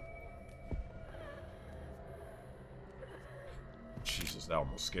 bro. Jesus, that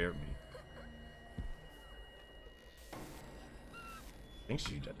almost scared me.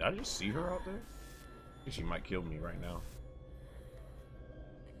 Did I just see her out there? I think she might kill me right now.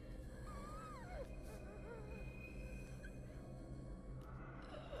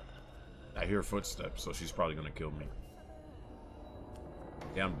 I hear footsteps, so she's probably gonna kill me.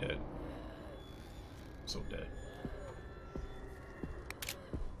 Yeah, I'm dead. So dead.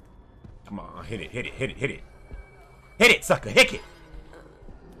 Come on, hit it, hit it, hit it, hit it. Hit it, sucker, hit it!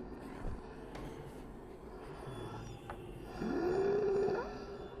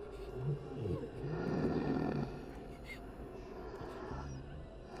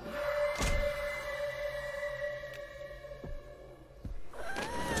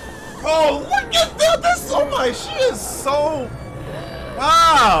 Oh, look at that! That's so much! She is so...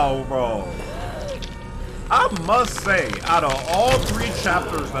 Wow, bro. I must say, out of all 3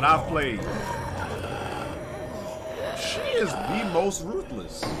 chapters that I've played, she is the most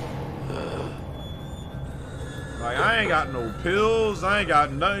ruthless. Like, I ain't got no pills. I ain't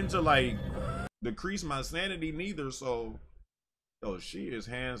got nothing to, like, decrease my sanity neither. So, yo, she is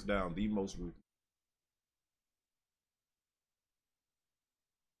hands down the most ruthless.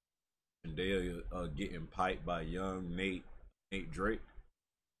 And they getting piped by young Nate Drake.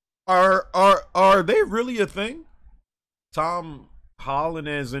 Are they really a thing? Tom Holland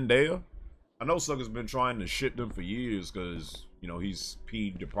and Zendaya? I know suckers been trying to shit them for years because, you know, he's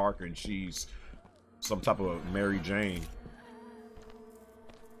Peter Parker and she's some type of Mary Jane.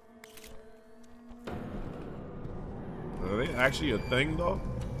 Are they actually a thing though?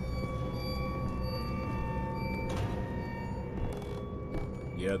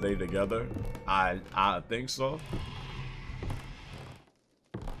 Yeah, they together? I think so.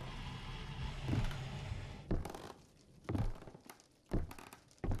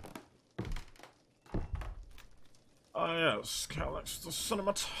 Oh yes, Calix, the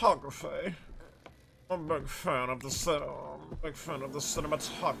cinematography. I'm a big fan of the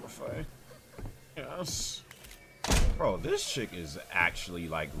cinematography. Yes. Bro, this chick is actually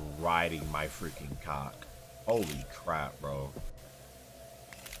like riding my freaking cock. Holy crap, bro.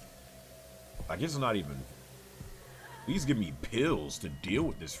 Like, it's not even... Please give me pills to deal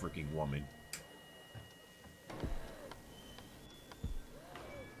with this freaking woman.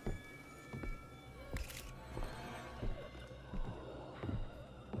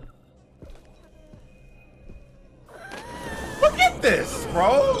 Look at this,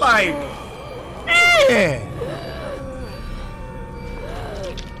 bro! Like, man.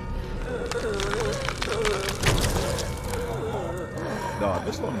 Dog,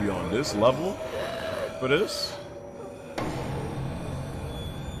 this gonna be on this level for this.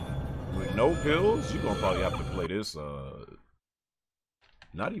 With no pills, you're gonna probably have to play this.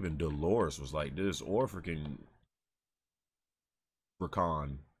 Not even Dolores was like this, or freaking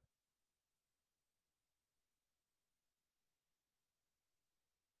Rakan.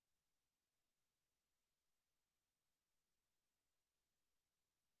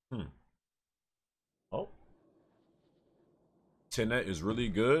 Oh. Tenet is really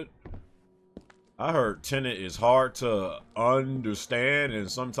good. I heard Tenet is hard to understand,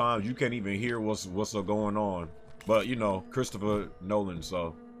 and sometimes you can't even hear what's going on. But you know, Christopher Nolan,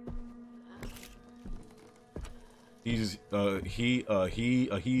 so he's a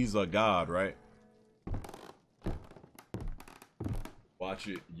god, right? Watch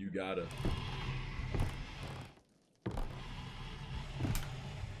it, you gotta.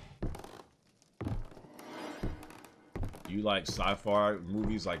 You like sci-fi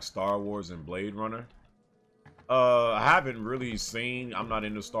movies like Star Wars and Blade Runner? I haven't really seen. I'm not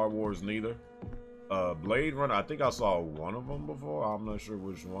into Star Wars neither. Blade Runner, I think I saw one of them before. I'm not sure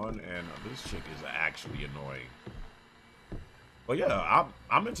which one. And this chick is actually annoying. But yeah,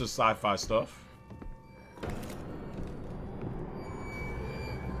 I'm into sci-fi stuff.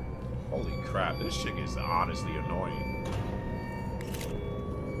 Holy crap, this chick is honestly annoying.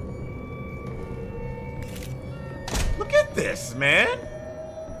 Look at this, man.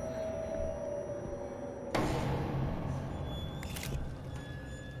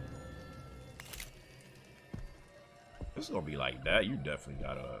 This is gonna be like that. You definitely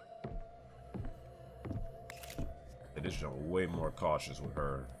gotta. This is way more cautious with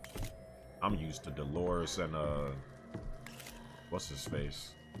her. I'm used to Dolores and what's his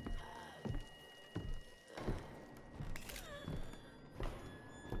face?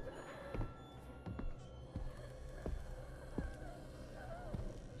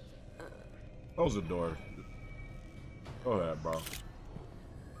 Close the door. Go ahead, bro.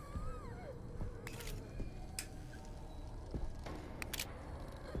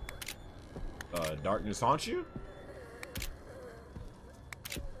 Darkness haunts you?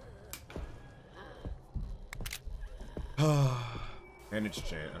 And it's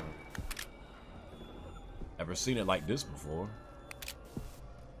chant. Never seen it like this before.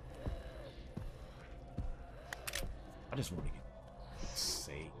 I just want to get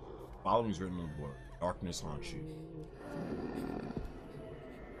say. Follow me's written on the board. Darkness haunts you.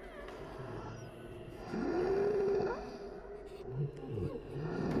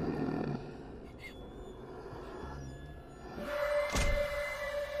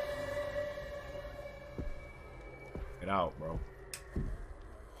 Get out, bro.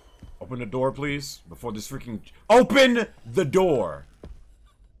 Open the door, please. Before this freaking... Open the door!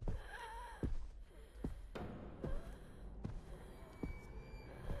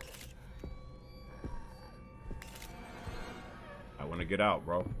 I want to get out,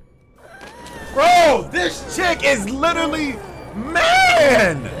 bro. Bro, this chick is literally...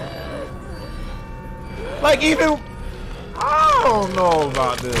 Man! Like, even... I don't know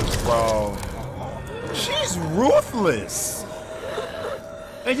about this, bro. She's ruthless.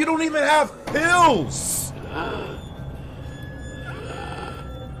 And you don't even have pills.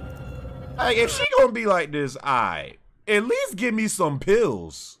 Like, if she gonna be like this, at least give me some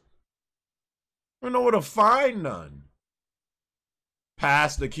pills. I don't know where to find none.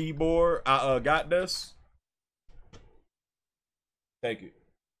 Pass the keyboard. I got this. Take it.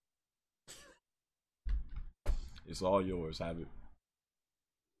 It's all yours. Have it.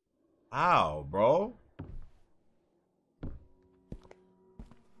 Ow, bro.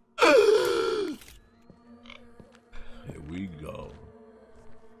 Here we go.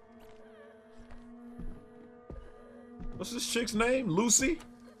 What's this chick's name? Lucy?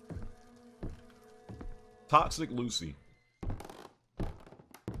 Toxic Lucy.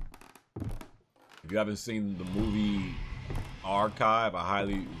 If you haven't seen the movie Archive, I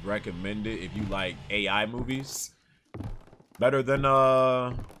highly recommend it if you like AI movies. Better than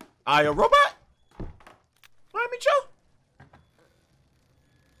I, a Robot? Miami Joe?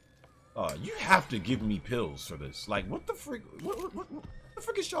 You have to give me pills for this. Like, what the frick? What the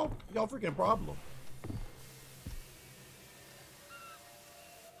frick is y'all freaking problem?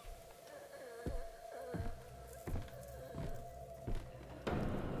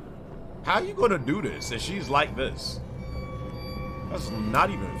 How you gonna do this if she's like this? That's not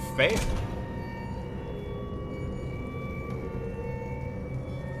even fair.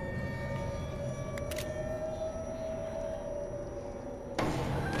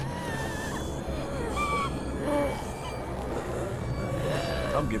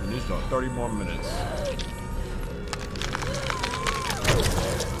 I'm giving this dog 30 more minutes.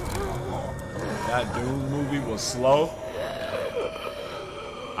 That Doom movie was slow.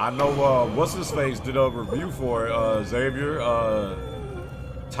 I know what's his face did a review for it, Xavier,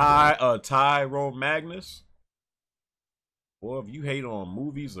 Tyrone Magnus. Well, if you hate on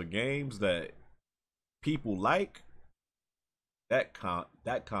movies or games that people like, that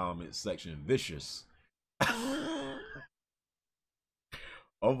comment section vicious.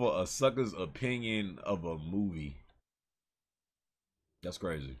 Over a sucker's opinion of a movie. That's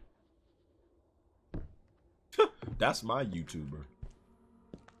crazy. That's my YouTuber.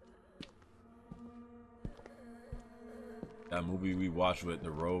 That movie we watched with the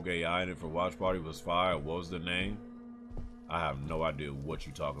Rogue AI in it for Watch Party was fire. What was the name? I have no idea what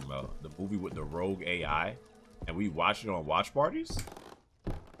you talking about. The movie with the Rogue AI, and we watched it on Watch Parties.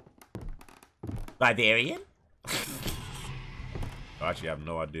 Barbarian? Actually, I have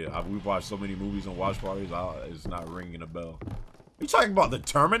no idea. We've watched so many movies on Watch Parties, it's not ringing a bell. You talking about the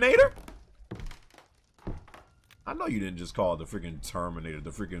Terminator? I know you didn't just call it the freaking Terminator, the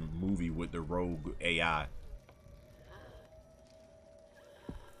freaking movie with the Rogue AI.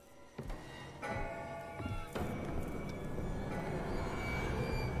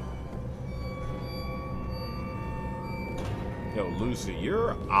 Yo, Lucy,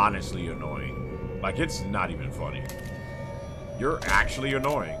 you're honestly annoying. Like, it's not even funny. You're actually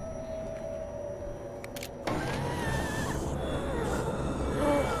annoying.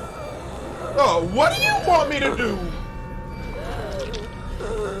 Oh, what do you want me to do?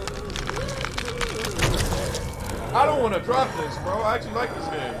 I don't want to drop this, bro. I actually like this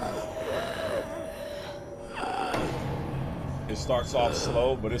game. It starts off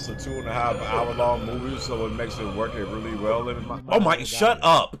slow, but it's a 2.5 hour long movie, so it makes it work it really well. Oh my, shut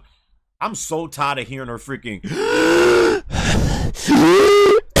up. I'm so tired of hearing her freaking.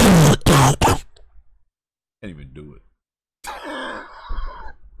 Can't even do it.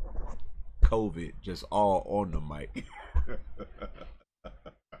 COVID just all on the mic.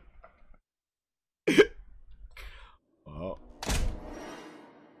 Oh.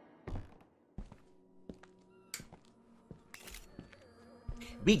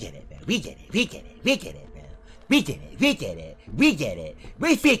 We get it, man. We get it. We get it. We get it, man. We get it. We get it. We get it.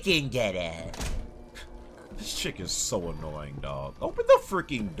 We freaking get it. This chick is so annoying, dog. Open the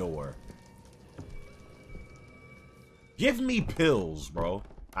freaking door. Give me pills, bro.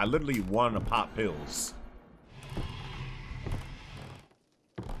 I literally want to pop pills.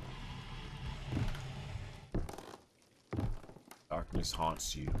 Darkness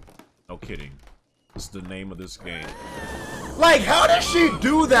haunts you. No kidding. It's the name of this game. Like, how does she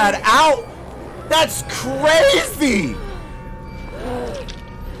do that out? That's crazy!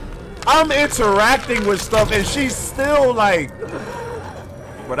 I'm interacting with stuff and she's still like...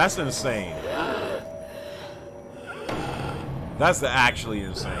 Bro, that's insane. That's actually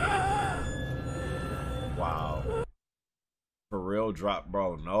insane. Wow. For real, drop,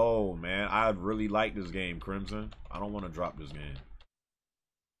 bro. No, man. I really like this game, Crimson. I don't want to drop this game.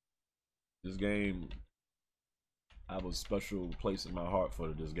 This game, I have a special place in my heart for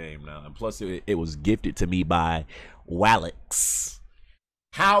this game now. And plus, it was gifted to me by Wallix.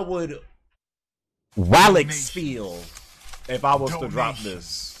 How would Wallix feel if I was to drop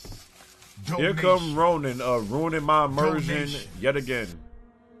this? Here come Ronan, ruining my immersion yet again.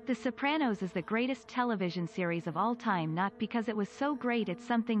 The Sopranos is the greatest television series of all time, not because it was so great, it's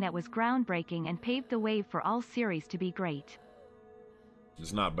something that was groundbreaking and paved the way for all series to be great.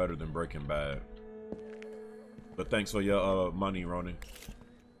 It's not better than Breaking Bad. But thanks for your money, Ronan.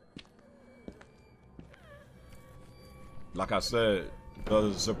 Like I said,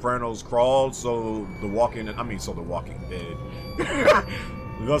 the Sopranos crawled, so The Walking Dead.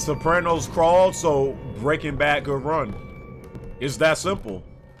 The Sopranos crawled, so Breaking Bad could run. It's that simple.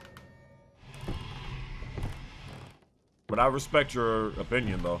 But I respect your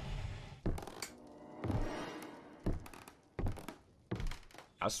opinion, though.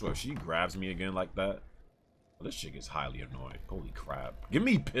 I swear, if she grabs me again like that, well, this chick is highly annoying. Holy crap. Give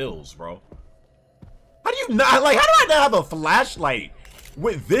me pills, bro. How do you not, like, how do I not have a flashlight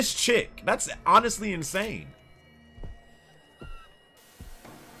with this chick? That's honestly insane.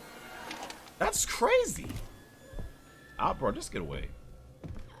 That's crazy. Ah, bro, just get away.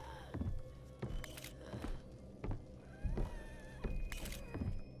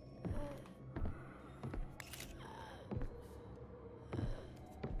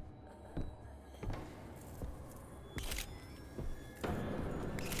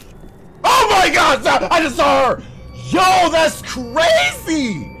 Oh my God! I just saw her! Yo, that's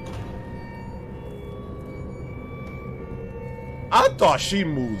crazy! I thought she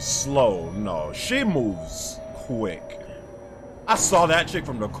moves slow. No, she moves quick. I saw that chick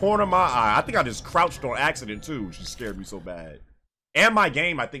from the corner of my eye. I think I just crouched on accident too. She scared me so bad. And my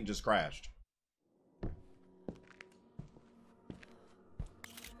game, I think, just crashed.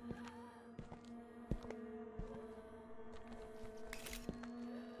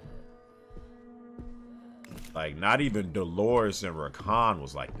 Like, not even Dolores and Rakan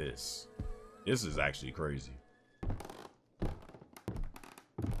was like this. This is actually crazy.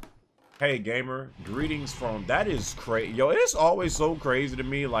 Hey, gamer. Greetings from... That is crazy. Yo, it's always so crazy to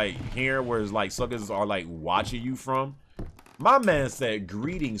me, like, here where it's like suckers are, like, watching you from. My man said,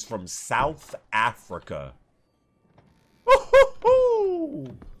 greetings from South Africa.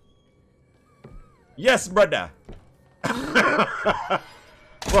 Woo-hoo-hoo! Yes, brother. Bro,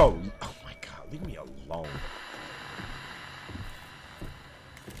 oh my God, leave me alone.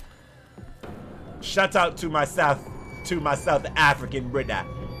 Shout out to my South African brother.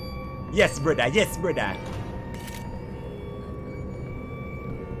 Yes, brother. Yes, brother.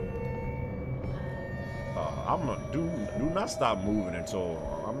 I'm gonna do not stop moving until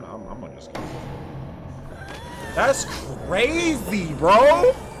I'm gonna just go. That's crazy,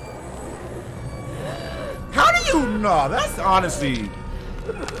 bro. How do you know? That's honestly.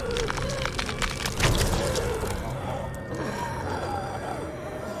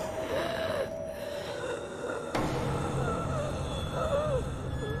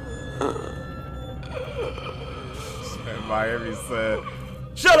 Miami said,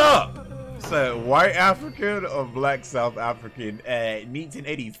 "Shut up." Said white African or black South African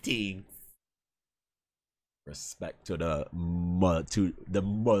 1980s teens. Respect to the motherland.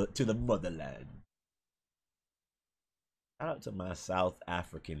 Shout out to my South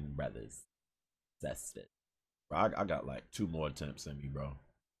African brothers. That's it. Bro, I got like 2 more attempts in me, bro.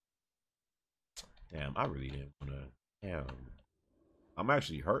 Damn, I really didn't wanna. Damn, I'm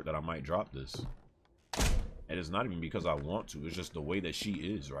actually hurt that I might drop this. And it's not even because I want to. It's just the way that she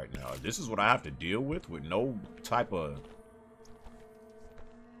is right now. This is what I have to deal with no type of...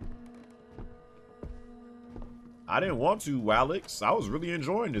 I didn't want to, Alex. I was really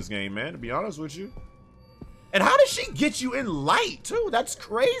enjoying this game, man, to be honest with you. And how does she get you in light, too? That's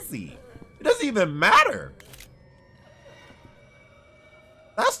crazy. It doesn't even matter.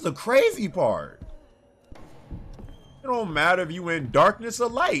 That's the crazy part. It don't matter if you in darkness or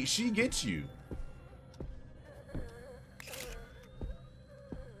light. She gets you.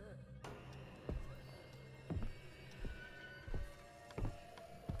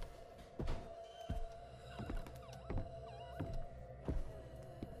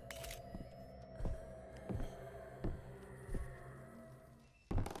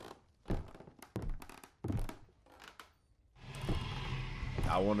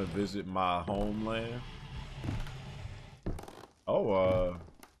 I want to visit my homeland. Oh,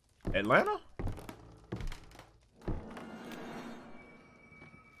 Atlanta?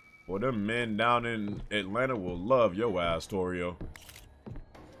 Well, them men down in Atlanta will love your ass, Torio.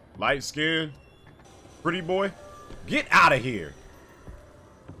 Light skin, pretty boy, get out of here.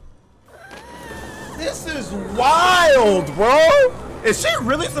 This is wild, bro. Is she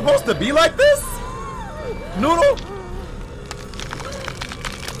really supposed to be like this? Noodle?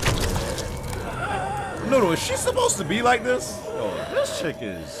 Noodle, is she supposed to be like this? Oh, this chick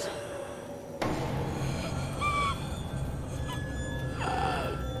is...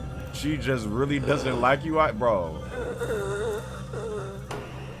 She just really doesn't like you, bro.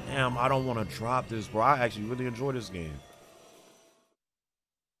 Damn, I don't want to drop this, bro. I actually really enjoy this game.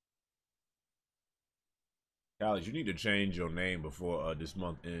 Alex, you need to change your name before this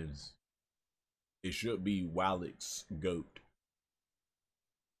month ends. It should be Wallix Goat.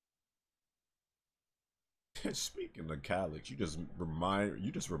 Speaking of Calix, you just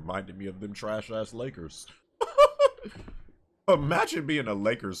reminded me of them trash ass Lakers. Imagine being a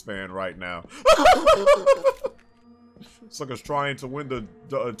Lakers fan right now. Suckers trying to win the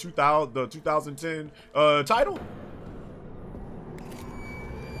 2010 title.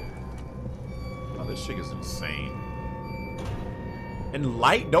 Oh, this chick is insane. And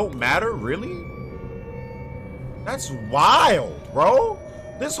light don't matter, really? That's wild, bro.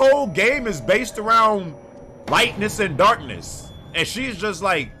 This whole game is based around lightness and darkness, and she's just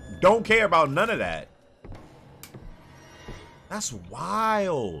like don't care about none of that. That's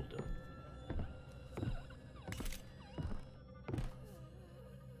wild.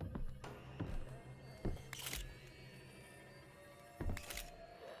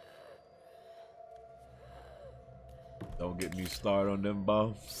 Don't get me started on them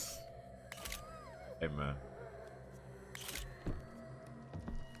buffs. Hey man.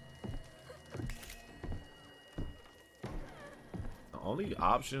 Only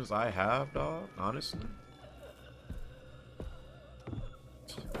options I have, dog, honestly.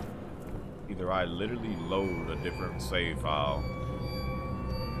 Either I literally load a different save file,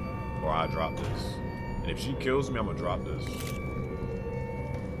 or I drop this. And if she kills me, I'm gonna drop this.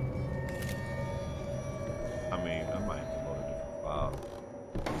 I mean, I might have to load a different file.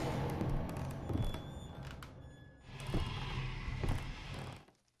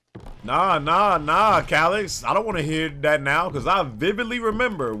 Nah, Calix. I don't want to hear that now, because I vividly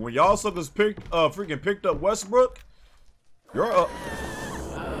remember when y'all suckers freaking picked up Westbrook. You're up.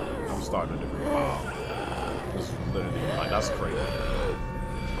 I'm starting a different file. This is literally, like, that's crazy.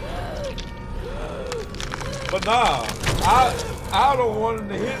 But nah, I don't want him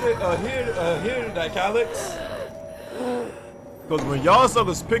to hear that, Calix. Because when y'all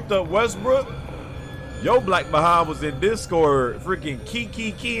suckers picked up Westbrook, yo black behind was in Discord freaking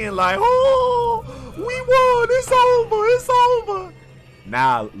keying like, oh, we won, it's over.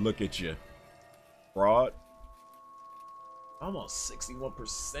 Now look at you, fraud. I'm on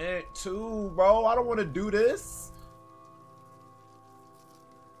 61% too, bro. I don't want to do this.